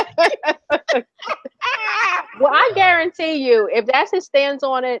 well, I guarantee you, if that's his stance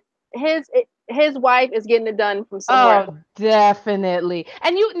on it, his wife is getting it done from somewhere. Oh, definitely.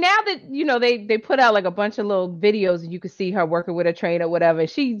 And now that they put out like a bunch of little videos and you can see her working with a trainer, whatever.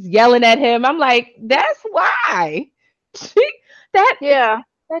 She's yelling at him. I'm like, that's why. She that Yeah.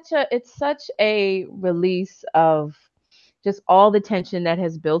 it's such a release of just all the tension that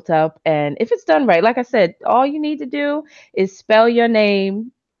has built up. And if it's done right, like I said, all you need to do is spell your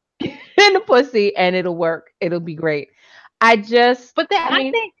name in the pussy and it'll work. It'll be great. I just, But then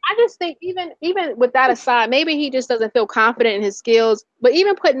I just think even with that aside, maybe he just doesn't feel confident in his skills. But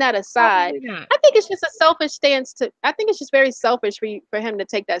even putting that aside, I think it's just a selfish stance I think it's just very selfish for him to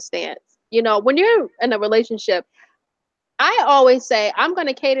take that stance. You know, when you're in a relationship, I always say, I'm going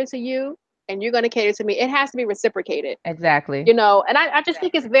to cater to you and you're going to cater to me. It has to be reciprocated. Exactly. You know, and I just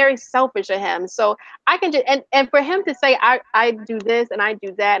think it's very selfish of him. So I can just, and for him to say, I do this and I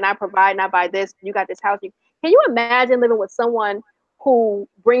do that and I provide and I buy this, you got this house. Can you imagine living with someone who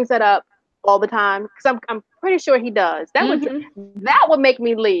brings that up all the time? Because I'm pretty sure he does. That would make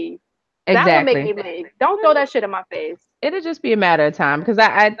me leave. Exactly. That would make me leave. Don't throw that shit in my face. It'll just be a matter of time because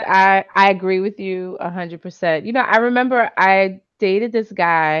I agree with you 100%. You know, I remember I dated this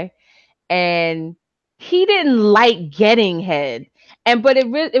guy and he didn't like getting head. But it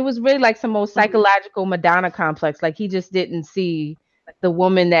was really like some old psychological Madonna complex. Like he just didn't see the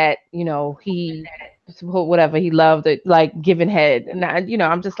woman that, he loved, like giving head. And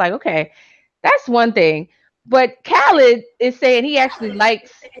I'm just like, okay, that's one thing. But Khaled is saying he actually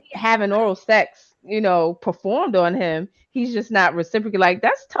likes having oral sex, performed on him. He's just not reciprocal. Like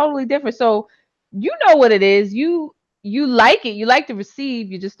that's totally different. So you know what it is. You like it. You like to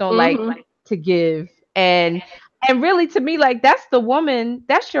receive. You just don't like to give. And really, to me, like that's the woman.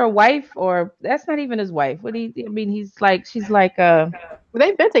 That's your wife, or that's not even his wife. She's like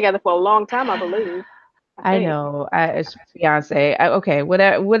They've been together for a long time, I believe. I know. It's fiance. Okay,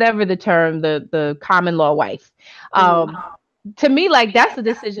 whatever the term, the common law wife. To me, like that's a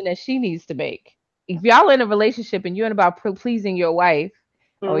decision that she needs to make. If y'all are in a relationship and you're about pleasing your wife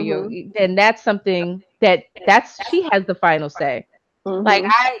or then that's something she has the final say. Like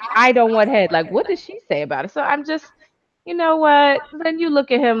I don't want head. Like what does she say about it? So I'm just, you know what? Then you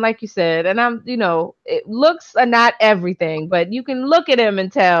look at him like you said, and it looks are not everything, but you can look at him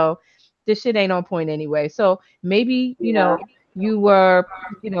and tell this shit ain't on point anyway. So maybe you were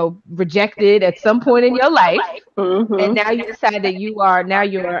rejected at some point in your life, and now you decide that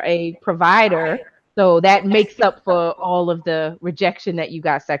you're a provider. So that makes up for all of the rejection that you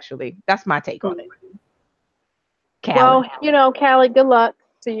got sexually. That's my take on it. Khaled. Well, Khaled, good luck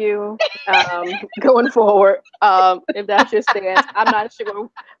to you going forward. If that's your stance, I'm not sure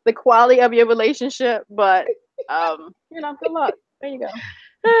the quality of your relationship, but good luck. There you go.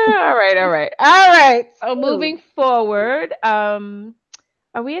 All right. So moving forward, are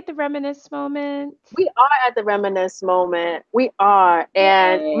we at the reminisce moment? We are at the reminisce moment. We are.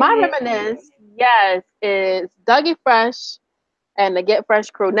 And my reminisce, yes, is Dougie Fresh and the Get Fresh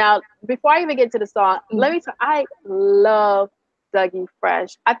crew. Now, before I even get to the song, let me tell you, I love Dougie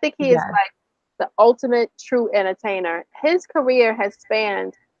Fresh. I think he is like the ultimate true entertainer. His career has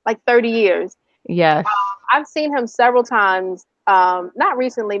spanned like 30 years. Yes. I've seen him several times. Not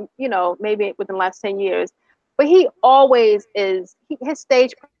recently, maybe within the last 10 years, but he always is, his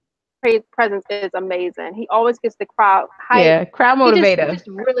stage presence is amazing. He always gets the crowd hyped. Yeah, crowd motivator.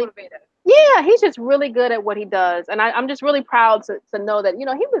 He's just really good at what he does. And I'm just really proud to know that,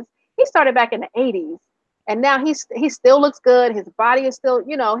 he started back in the 80s and now he still looks good. His body is still,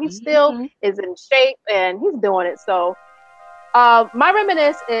 he still is in shape and he's doing it. So my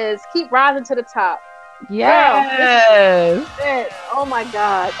reminisce is Keep Rising to the Top. Yes. Girl, oh my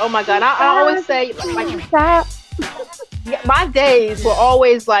God. I always say, like, my days were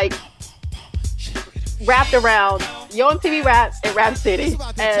always like wrapped around Yo MTV Raps and Rap City.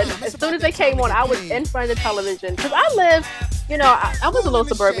 And as soon as they came on, I was in front of the television because I lived, I was a little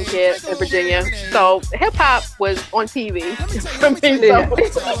suburban kid in Virginia. So hip hop was on TV for me.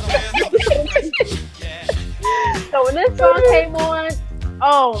 So when this song came on,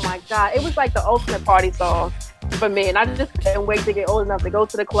 oh my God, it was like the ultimate party song for me. And I just couldn't wait to get old enough to go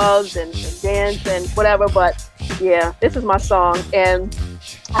to the clubs and dance and whatever. But yeah, this is my song. And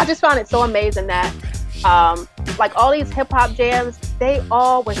I just found it so amazing that like all these hip hop jams, they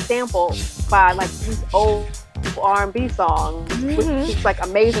all were sampled by like these old R&B songs, which is like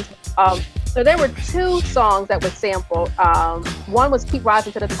amazing. So there were two songs that were sampled. One was Keep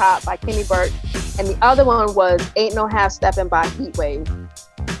Rising to the Top by Kenny Burke, and the other one was Ain't No Half Steppin' by Heatwave.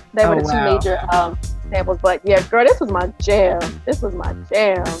 They were the two major samples. But yeah, girl, this was my jam. This was my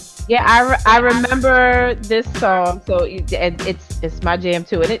jam. Yeah, I remember this song, so it's my jam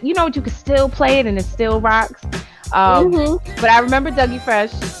too. And you can still play it and it still rocks. But I remember Dougie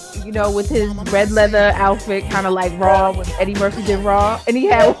Fresh, with his red leather outfit, kind of like Raw, when Eddie Murphy did Raw, and he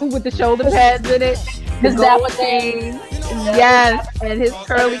had one with the shoulder pads in it, his gold chain, yes, and his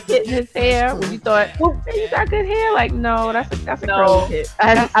curly kit in his hair. When you thought, he's got good hair, like no, that's a curly kit.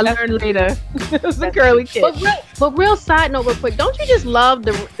 I learned later it was a curly kit. But real side note, real quick, don't you just love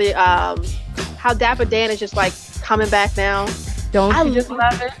the how Dapper Dan is just like coming back now? Don't you just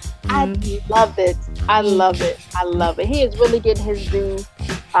love it? I love it. I love it. I love it. He is really getting his due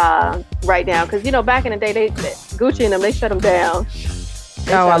right now, because back in the day, they Gucci and them, they shut him down.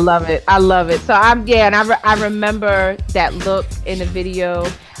 Oh, I love it. I love it. So and I remember that look in the video.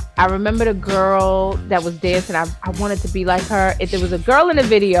 I remember the girl that was dancing. I wanted to be like her. If there was a girl in the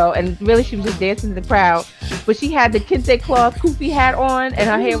video, and really she was just dancing in the crowd, but she had the kente cloth kufi hat on, and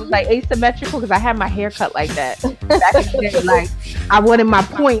her hair was like asymmetrical, because I had my hair cut like that back in the day. Like I wanted my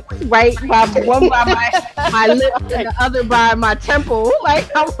points right, one by my lip and the other by my temple.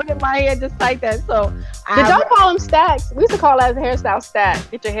 Like I wanted my hair just like that. So did y'all call them stacks? We used to call that the hairstyle stack.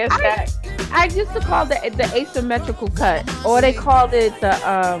 Get your hair stacked. I used to call the asymmetrical cut, or they called it the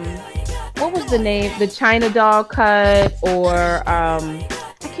what was the name? The China doll cut, or I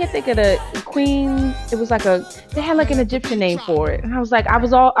can't think of the Queen. It was like they had like an Egyptian name for it, and I was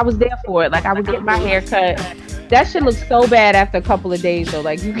there for it. Like I would get my hair cut. That shit looks so bad after a couple of days though.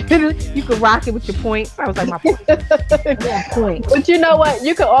 Like you could rock it with your points. I was like, my points. Point. But you know what?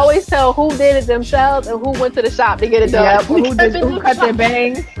 You could always tell who did it themselves and who went to the shop to get it done. Yep. Who cut their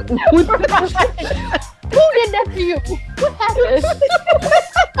bangs. Who did that to you? What happened?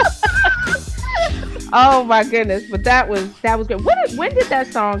 Oh my goodness! But that was good. When did that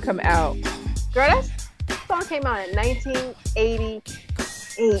song come out? Girl, that song came out in 1988.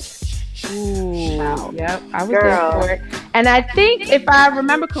 Ooh, wow. Yep, I was there for it. And I think, if I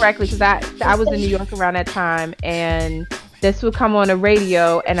remember correctly, because I was in New York around that time, and this would come on the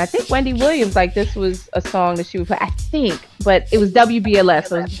radio, and I think Wendy Williams, like, this was a song that she would play, I think, but it was WBLS,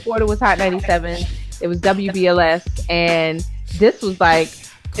 so it was before it was Hot 97, it was WBLS, and this was like,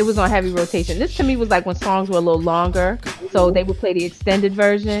 it was on heavy rotation. This to me was like when songs were a little longer, so they would play the extended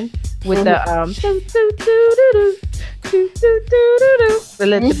version with the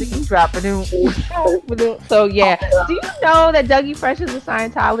let the beat drop. So yeah, do you know that Dougie Fresh is a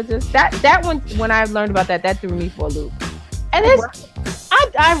Scientologist? That one, when I learned about that threw me for a loop. And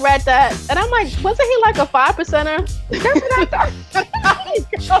I read that, and I'm like, wasn't he like a 5%er? That's what I thought.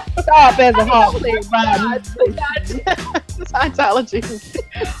 Stop as a whole thing, Scientology.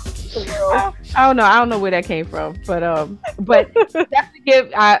 I don't know where that came from, but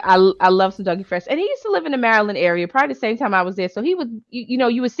definitely I love some Dougie Fresh, and he used to live in the Maryland area, probably the same time I was there. So he would,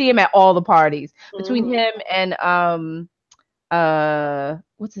 you would see him at all the parties between him and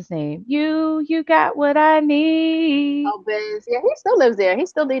what's his name? You got what I need. Oh, Biz. Yeah, he still lives there. He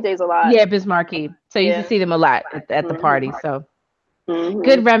still DJs a lot. Yeah, Biz Marquee. So you can see them a lot at the parties. So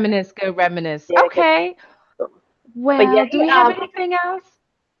good reminisce. Yeah, okay. Well, do we have anything else?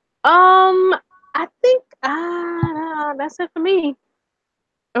 I think that's it for me.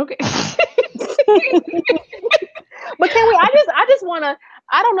 Okay. But can we? I just want to.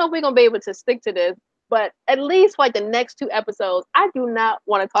 I don't know if we're gonna be able to stick to this, but at least for like the next 2 episodes, I do not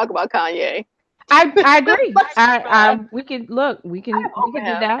want to talk about Kanye. I agree. We can do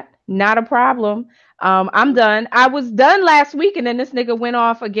that. Not a problem. I'm done. I was done last week, and then this nigga went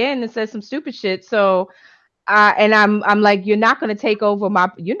off again and said some stupid shit. So, and I'm like, you're not gonna take over my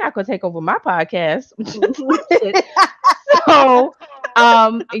podcast. So,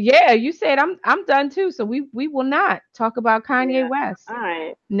 yeah, you said I'm done too. So we will not talk about Kanye West. All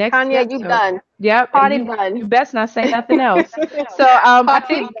right, next Kanye, episode. you done? Yep, party done. You best not say nothing else. So I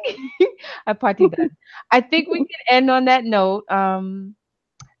think a party done. I think we can end on that note.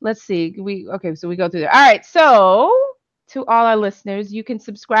 Let's see. So we go through there. All right. So to all our listeners, you can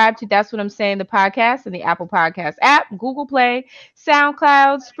subscribe to That's What I'm Saying, the podcast, in the Apple Podcast app, Google Play,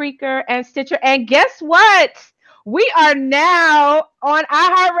 SoundCloud, Spreaker, and Stitcher. And guess what? We are now on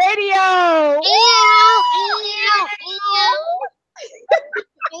iHeartRadio.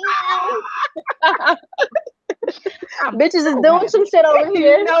 Bitches is doing some shit over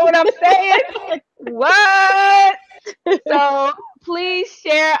here. You know what I'm saying? What? So please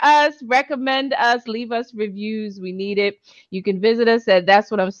share us, recommend us, leave us reviews. We need it. You can visit us at That's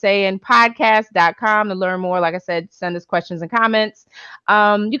What I'm Saying podcast.com to learn more. Like I said, send us questions and comments.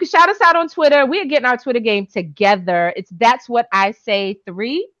 You can shout us out on Twitter. We are getting our Twitter game together. It's That's What I Say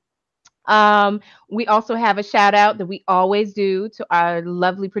 3. We also have a shout out that we always do to our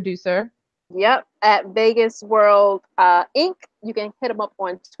lovely producer. Yep, at Vegas World Inc. You can hit him up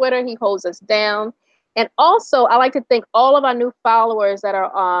on Twitter. He holds us down. And also, I like to thank all of our new followers that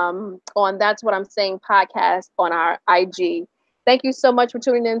are on That's What I'm Saying podcast on our IG. Thank you so much for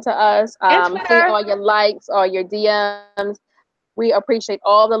tuning in to us, seeing all your likes, all your DMs. We appreciate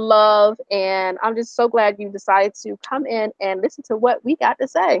all the love, and I'm just so glad you decided to come in and listen to what we got to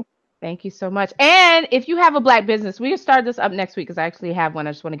say. Thank you so much. And if you have a black business, we'll start this up next week because I actually have one.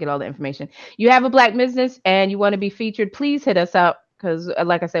 I just want to get all the information. You have a black business and you want to be featured, please hit us up because,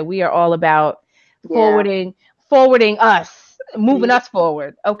 like I said, we are all about forwarding us, moving us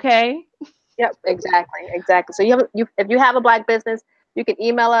forward. Okay. Yep, exactly. So if you have a black business, you can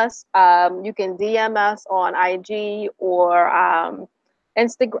email us. You can DM us on IG or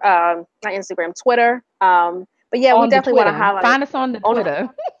Instagram, not Instagram, Twitter. But yeah, we definitely want to highlight. Find us on the Twitter.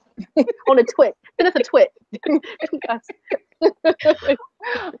 On the twit. Send us a twit.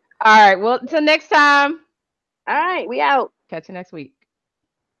 All right. Well, until next time. All right, we out. Catch you next week.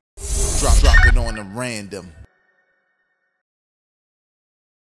 Drop it on the random.